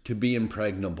appears to be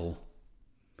impregnable.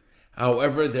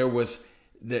 However, there was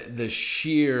the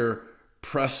sheer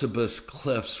precipice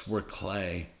cliffs were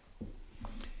clay,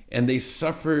 and they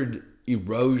suffered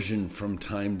erosion from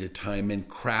time to time and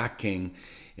cracking,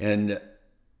 and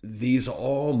these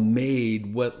all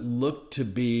made what looked to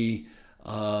be,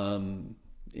 in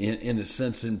a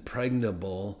sense,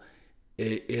 impregnable.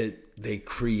 They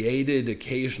created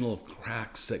occasional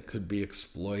cracks that could be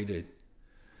exploited.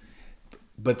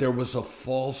 But there was a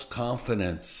false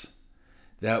confidence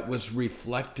that was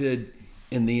reflected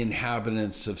in the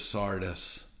inhabitants of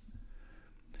Sardis.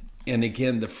 And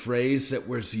again, the phrase that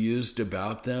was used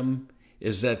about them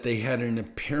is that they had an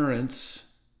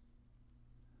appearance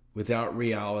without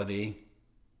reality,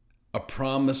 a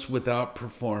promise without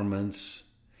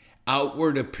performance,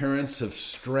 outward appearance of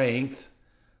strength,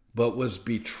 but was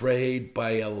betrayed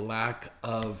by a lack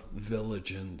of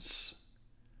vigilance.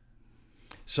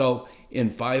 So in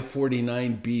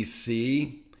 549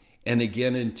 BC, and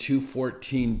again in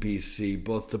 214 BC,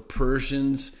 both the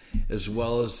Persians as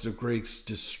well as the Greeks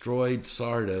destroyed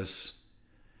Sardis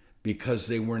because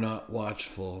they were not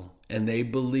watchful, and they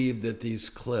believed that these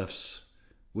cliffs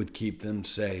would keep them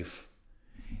safe.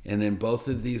 And in both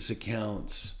of these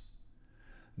accounts,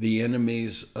 the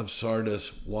enemies of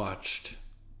Sardis watched,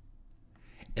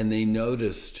 and they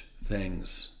noticed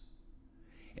things.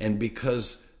 And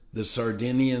because the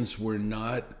Sardinians were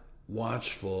not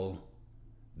watchful,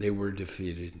 they were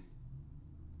defeated.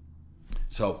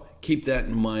 So keep that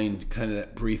in mind, kind of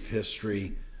that brief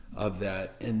history of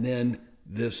that. And then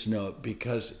this note,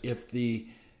 because if the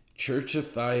Church of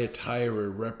Thyatira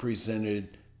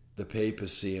represented the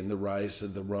papacy and the rise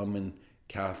of the Roman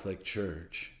Catholic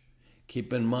Church,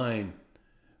 keep in mind,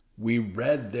 we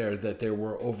read there that there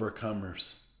were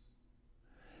overcomers.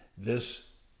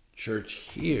 This church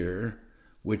here,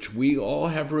 which we all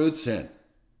have roots in,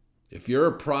 if you're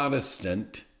a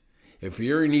Protestant, if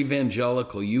you're an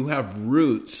evangelical, you have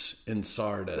roots in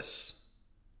Sardis,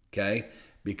 okay?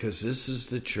 Because this is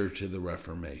the Church of the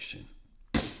Reformation.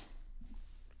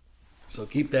 So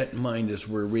keep that in mind as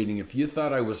we're reading. If you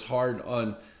thought I was hard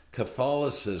on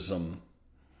Catholicism,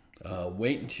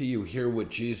 wait until you hear what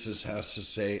Jesus has to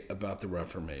say about the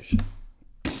Reformation.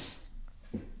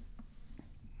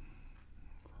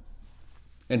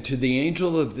 And to the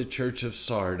angel of the church of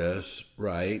Sardis,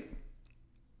 right,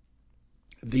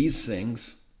 these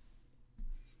things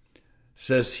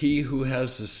says he who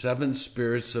has the 7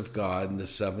 spirits of God and the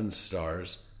 7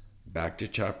 stars. Back to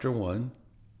chapter 1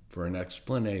 for an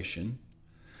explanation.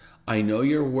 I know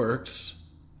your works,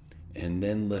 and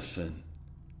then listen,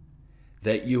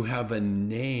 that you have a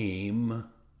name,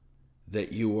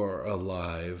 that you are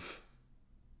alive,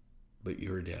 but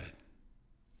you're dead.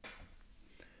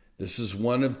 This is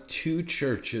one of 2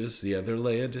 churches, the other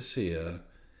Laodicea,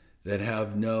 that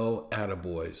have no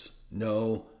attaboys,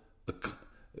 no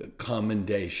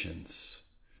commendations.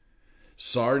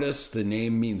 Sardis, the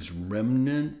name means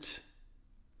remnant,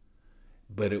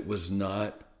 but it was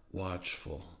not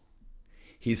watchful.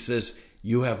 He says,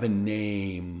 you have a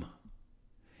name.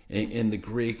 In the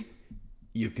Greek,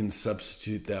 you can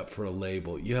substitute that for a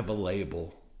label. You have a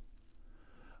label.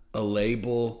 A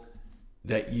label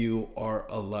that you are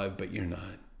alive, but you're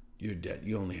not. You're dead.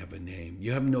 You only have a name.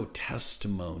 You have no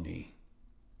testimony.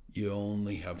 You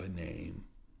only have a name.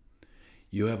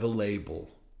 You have a label.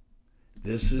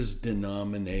 This is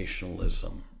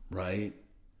denominationalism, right?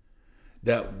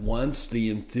 That once the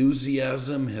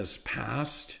enthusiasm has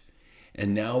passed,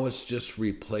 and now it's just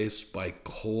replaced by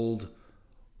cold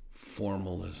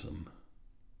formalism.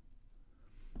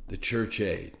 The Church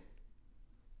Age,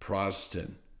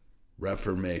 Protestant,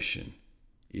 Reformation.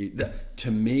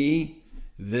 To me,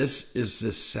 this is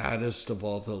the saddest of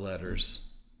all the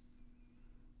letters.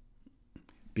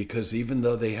 Because even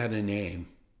though they had a name,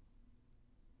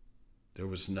 there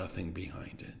was nothing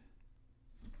behind it.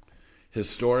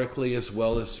 Historically as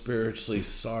well as spiritually,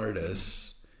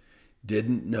 Sardis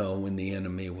didn't know when the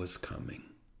enemy was coming.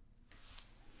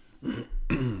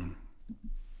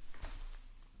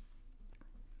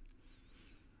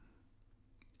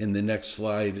 in the next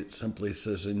slide, it simply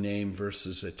says a name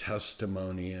versus a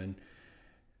testimony. And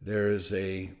there is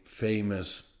a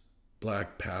famous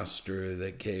black pastor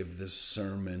that gave this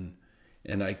sermon,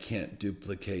 and I can't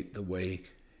duplicate the way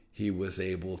he was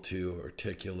able to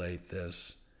articulate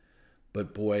this.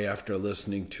 But boy, after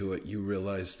listening to it, you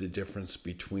realize the difference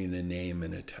between a name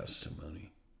and a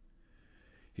testimony.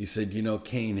 He said,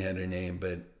 Cain had a name,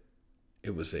 but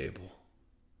it was Abel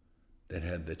that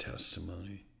had the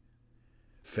testimony.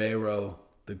 Pharaoh,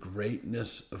 the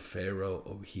greatness of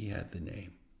Pharaoh, he had the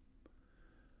name.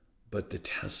 But the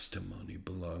testimony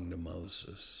belonged to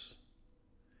Moses.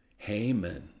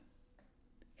 Haman,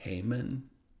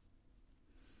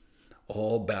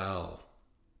 all bow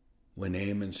when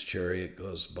Haman's chariot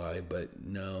goes by, but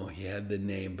no, he had the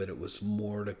name, but it was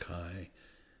Mordecai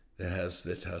that has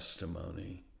the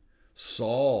testimony.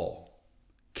 Saul,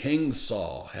 King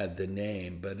Saul, had the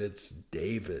name, but it's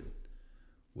David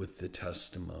with the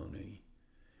testimony.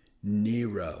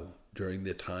 Nero, during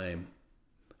the time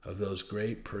of those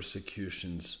great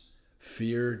persecutions,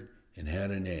 feared and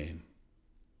had a name.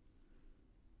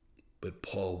 But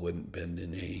Paul wouldn't bend a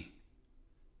knee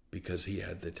because he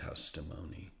had the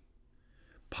testimony.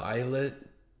 Pilate,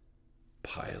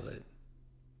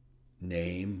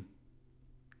 name,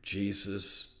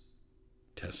 Jesus,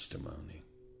 testimony.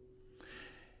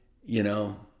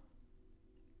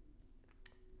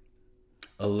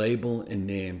 A label and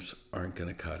names aren't going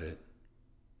to cut it.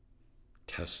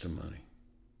 Testimony.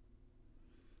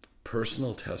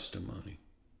 Personal testimony.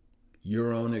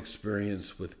 Your own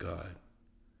experience with God.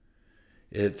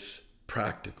 It's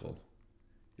practical.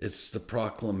 It's the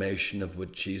proclamation of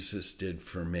what Jesus did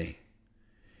for me.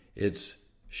 It's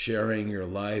sharing your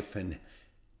life and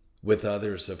with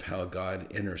others of how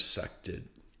God intersected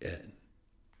it.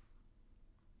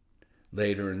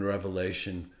 Later in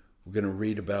Revelation, we're going to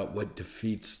read about what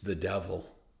defeats the devil.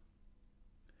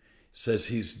 It says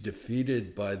he's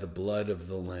defeated by the blood of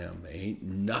the Lamb. Ain't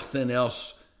nothing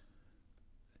else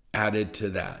added to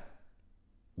that.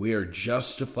 We are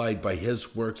justified by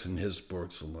his works and his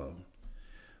works alone.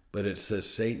 But it says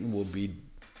Satan will be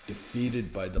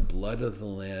defeated by the blood of the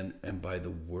Lamb and by the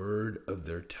word of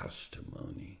their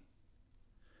testimony.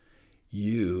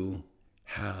 You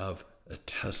have a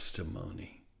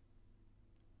testimony.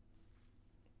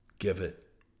 Give it,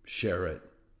 share it,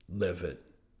 live it.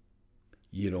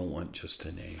 You don't want just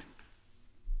a name.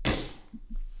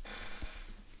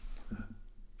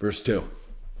 Verse 2.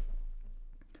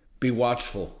 Be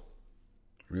watchful.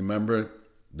 Remember,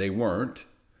 they weren't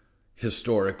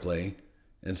historically.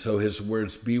 And so his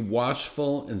words, be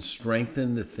watchful and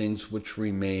strengthen the things which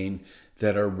remain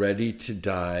that are ready to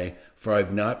die, for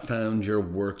I've not found your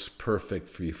works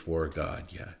perfect before God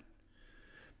yet.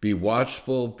 Be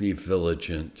watchful, be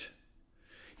vigilant.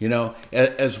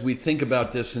 As we think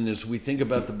about this and as we think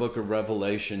about the book of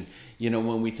Revelation,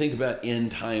 when we think about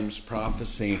end times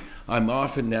prophecy, I'm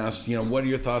often asked, what are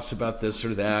your thoughts about this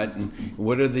or that? And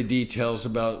what are the details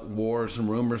about wars and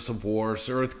rumors of wars,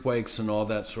 earthquakes and all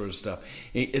that sort of stuff?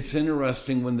 It's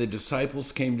interesting when the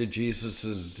disciples came to Jesus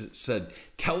and said,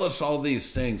 tell us all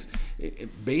these things.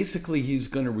 Basically, he's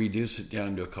going to reduce it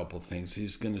down to a couple things.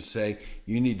 He's going to say,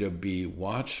 you need to be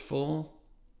watchful,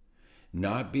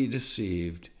 not be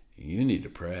deceived. You need to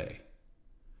pray.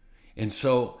 And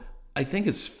so I think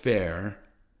it's fair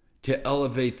to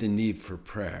elevate the need for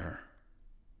prayer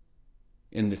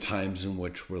in the times in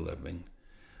which we're living.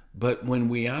 But when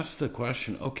we ask the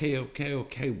question, okay,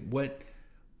 what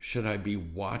should I be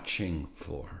watching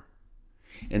for?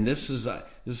 And this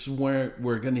is where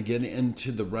we're going to get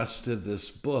into the rest of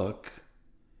this book.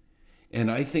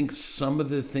 And I think some of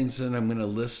the things that I'm going to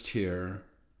list here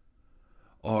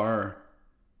are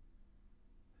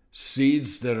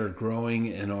seeds that are growing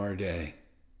in our day.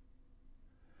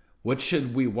 What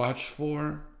should we watch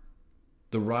for?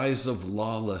 The rise of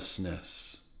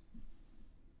lawlessness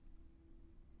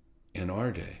in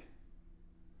our day.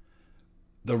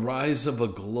 The rise of a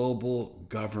global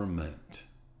government.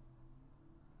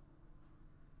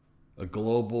 A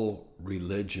global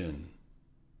religion.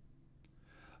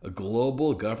 A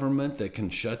global government that can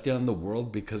shut down the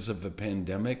world because of a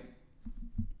pandemic.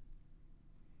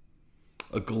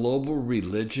 A global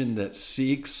religion that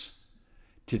seeks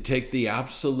to take the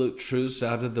absolute truths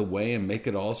out of the way and make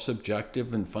it all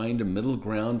subjective and find a middle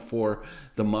ground for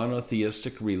the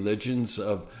monotheistic religions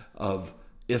of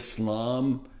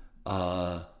Islam,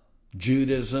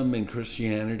 Judaism, and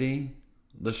Christianity.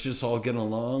 Let's just all get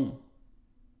along.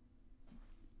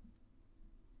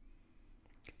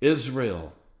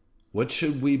 Israel. What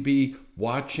should we be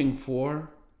watching for?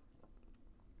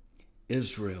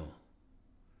 Israel.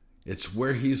 It's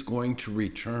where he's going to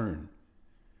return.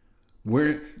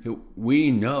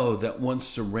 We know that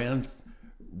once the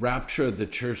rapture of the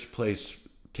church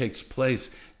takes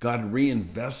place, God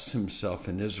reinvests himself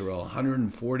in Israel.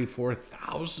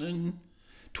 144,000,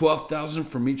 12,000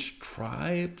 from each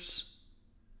tribes.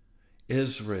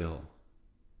 Israel.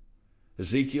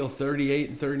 Ezekiel 38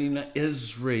 and 39,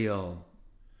 Israel.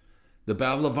 The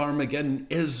Battle of Armageddon,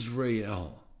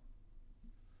 Israel.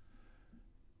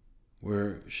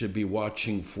 We should be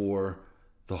watching for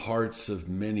the hearts of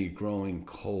many growing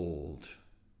cold.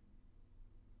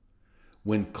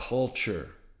 When culture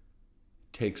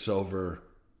takes over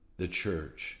the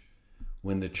church,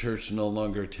 when the church no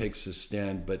longer takes a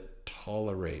stand but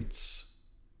tolerates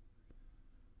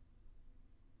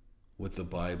what the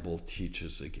Bible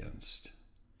teaches against.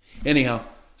 Anyhow,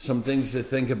 some things to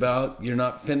think about. You're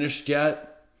not finished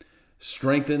yet.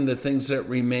 Strengthen the things that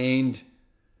remained.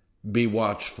 Be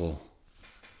watchful.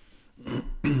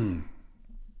 And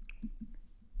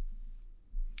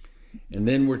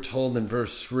then we're told in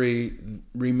verse 3,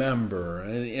 remember.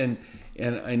 And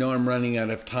I know I'm running out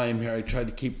of time here. I tried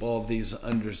to keep all these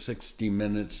under 60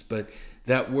 minutes, but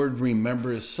that word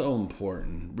remember is so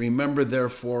important. Remember,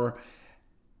 therefore,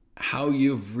 how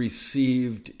you've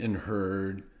received and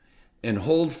heard, and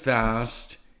hold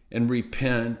fast and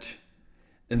repent.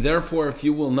 And therefore, if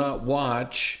you will not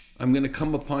watch, I'm going to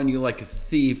come upon you like a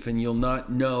thief, and you'll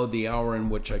not know the hour in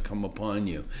which I come upon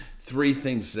you. 3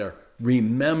 things there.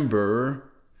 Remember,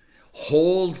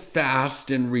 hold fast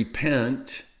and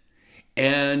repent,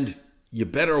 and you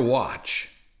better watch.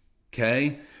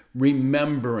 Okay?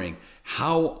 Remembering.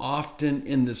 How often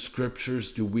in the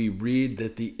scriptures do we read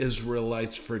that the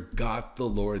Israelites forgot the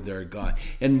Lord their God?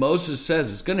 And Moses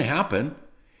says it's going to happen.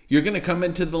 You're going to come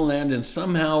into the land, and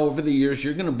somehow over the years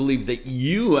you're going to believe that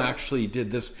you actually did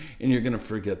this, and you're going to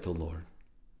forget the Lord.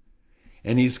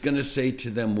 And he's going to say to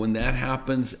them, when that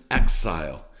happens,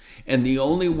 exile. And the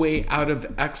only way out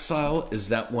of exile is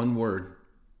that one word,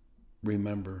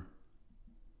 remember.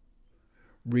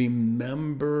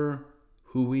 Remember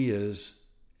who he is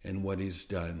and what he's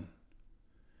done.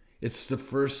 It's the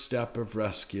first step of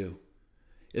rescue.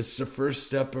 It's the first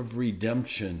step of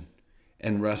redemption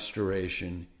and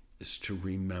restoration, is to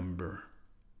remember.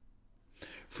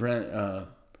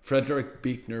 Frederick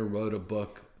Buechner wrote a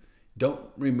book. Don't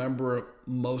remember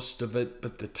most of it,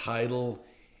 but the title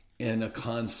and a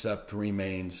concept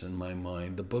remains in my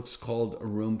mind. The book's called A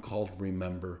Room Called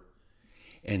Remember.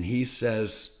 And he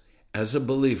says, as a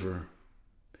believer,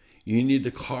 you need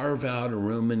to carve out a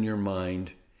room in your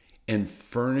mind and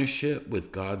furnish it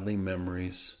with godly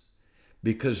memories,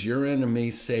 because your enemy,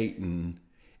 Satan,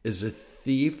 is a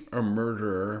thief or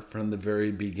murderer from the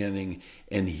very beginning,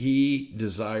 and he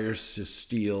desires to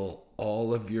steal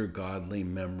all of your godly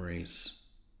memories.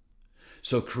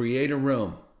 So create a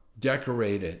room,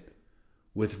 decorate it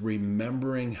with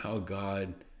remembering how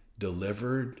God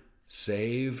delivered,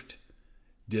 saved,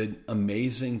 did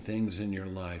amazing things in your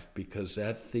life, because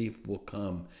that thief will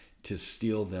come to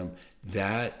steal them.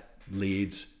 That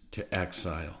leads to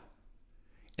exile.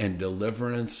 And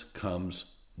deliverance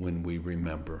comes when we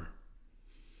remember.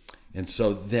 And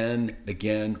so then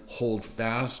again, hold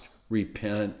fast,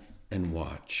 repent, and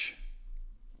watch.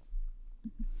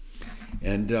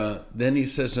 And then he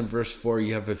says in verse 4,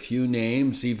 you have a few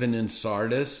names, even in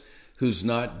Sardis, who's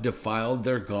not defiled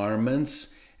their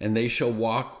garments, and they shall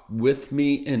walk with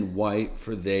me in white,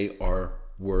 for they are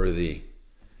worthy.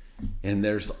 And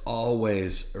there's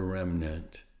always a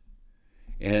remnant.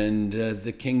 And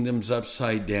the kingdom's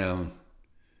upside down.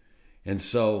 And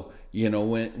so,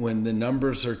 when the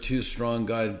numbers are too strong,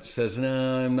 God says,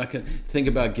 no, I'm not going to. Think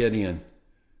about Gideon.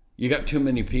 You got too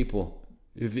many people.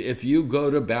 If you go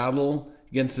to battle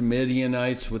against the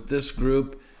Midianites with this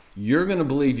group, you're going to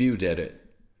believe you did it.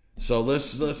 So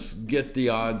let's get the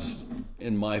odds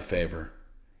in my favor.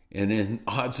 And in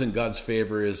odds in God's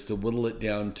favor is to whittle it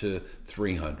down to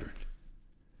 300.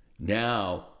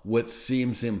 Now, what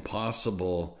seems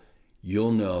impossible,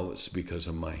 you'll know it's because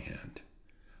of my hand.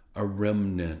 A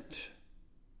remnant.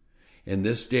 In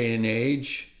this day and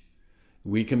age,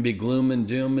 we can be gloom and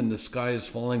doom and the sky is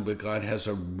falling, but God has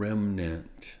a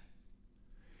remnant.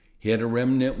 He had a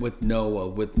remnant with Noah,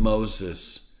 with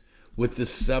Moses, with the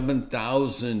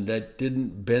 7,000 that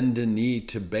didn't bend a knee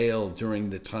to Baal during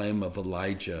the time of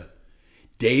Elijah.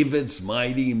 David's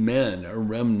mighty men, a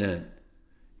remnant.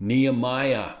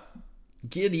 Nehemiah,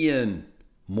 Gideon,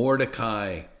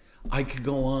 Mordecai. I could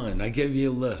go on. I gave you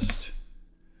a list.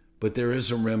 But there is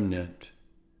a remnant.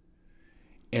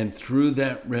 And through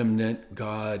that remnant,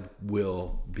 God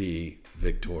will be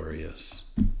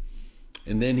victorious.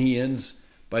 And then he ends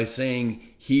by saying,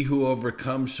 he who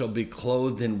overcomes shall be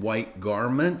clothed in white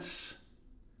garments,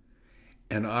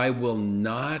 and I will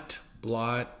not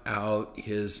blot out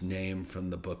his name from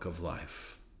the book of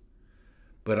life,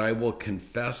 but I will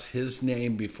confess his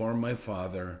name before my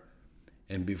Father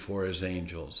and before his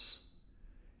angels.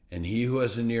 And he who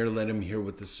has an ear, let him hear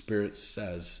what the Spirit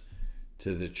says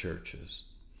to the churches.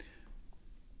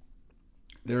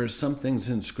 There are some things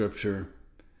in Scripture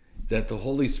that the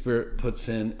Holy Spirit puts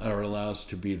in or allows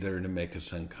to be there to make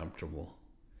us uncomfortable.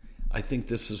 I think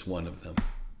this is one of them,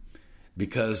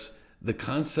 because the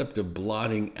concept of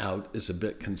blotting out is a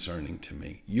bit concerning to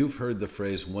me. You've heard the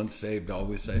phrase, once saved,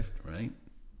 always saved, right?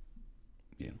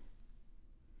 Yeah.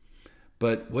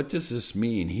 But what does this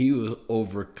mean? He who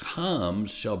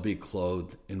overcomes shall be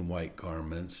clothed in white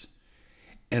garments,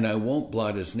 and I won't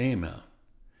blot his name out.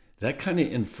 That kind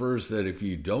of infers that if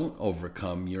you don't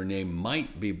overcome, your name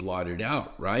might be blotted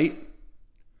out, right?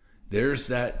 There's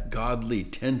that godly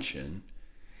tension.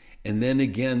 And then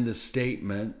again, the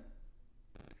statement,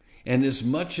 and as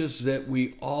much as that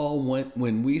we all want,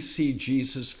 when we see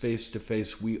Jesus face to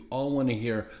face, we all want to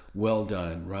hear, well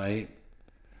done, right?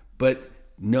 But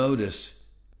notice,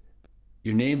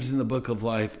 your name's in the book of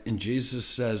life, and Jesus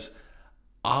says,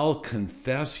 I'll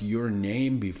confess your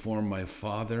name before my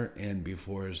Father and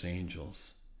before his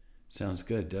angels. Sounds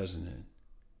good, doesn't it?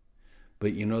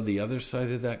 But you know the other side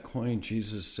of that coin,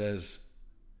 Jesus says,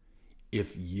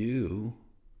 if you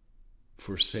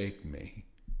forsake me,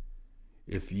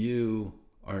 if you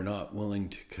are not willing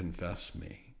to confess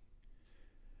me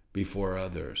before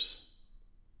others,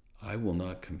 I will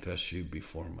not confess you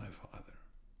before my Father.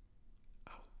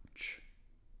 Ouch.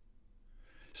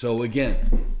 So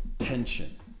again,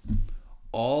 tension,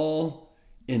 all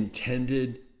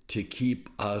intended to keep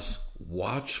us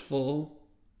watchful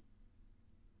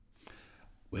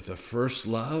with a first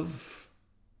love,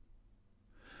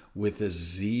 with a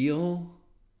zeal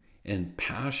and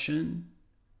passion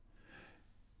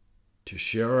to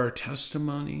share our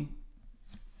testimony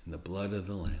in the blood of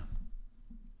the Lamb.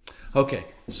 Okay,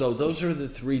 so those are the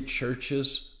three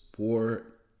churches for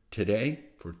today,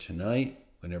 for tonight,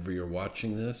 whenever you're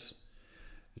watching this.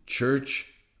 The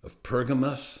church of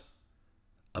Pergamos,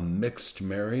 a mixed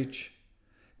marriage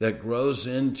that grows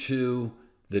into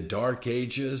the dark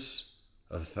ages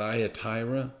of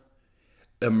Thyatira,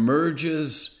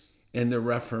 emerges in the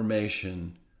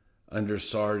Reformation under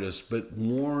Sardis, but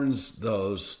warns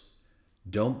those,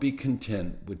 don't be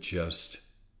content with just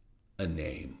a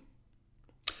name.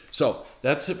 So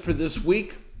that's it for this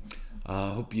week.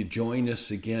 I hope you join us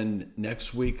again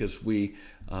next week as we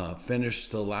finish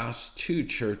the last two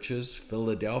churches,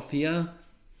 Philadelphia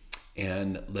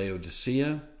and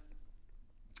Laodicea.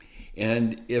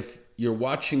 And if you're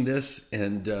watching this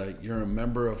and you're a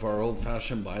member of our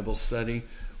old-fashioned Bible study,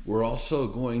 we're also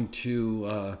going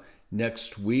to,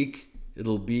 next week,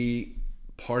 it'll be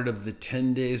part of the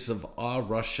 10 days of Awe.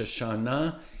 Rosh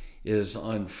Hashanah is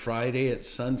on Friday at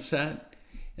sunset.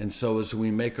 And so as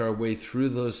we make our way through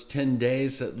those 10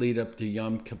 days that lead up to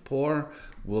Yom Kippur,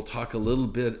 we'll talk a little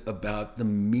bit about the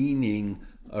meaning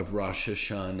of Rosh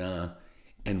Hashanah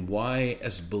and why,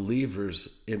 as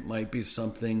believers, it might be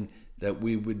something that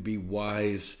we would be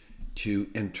wise to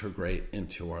integrate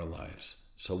into our lives.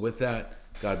 So with that,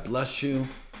 God bless you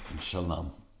and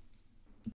shalom.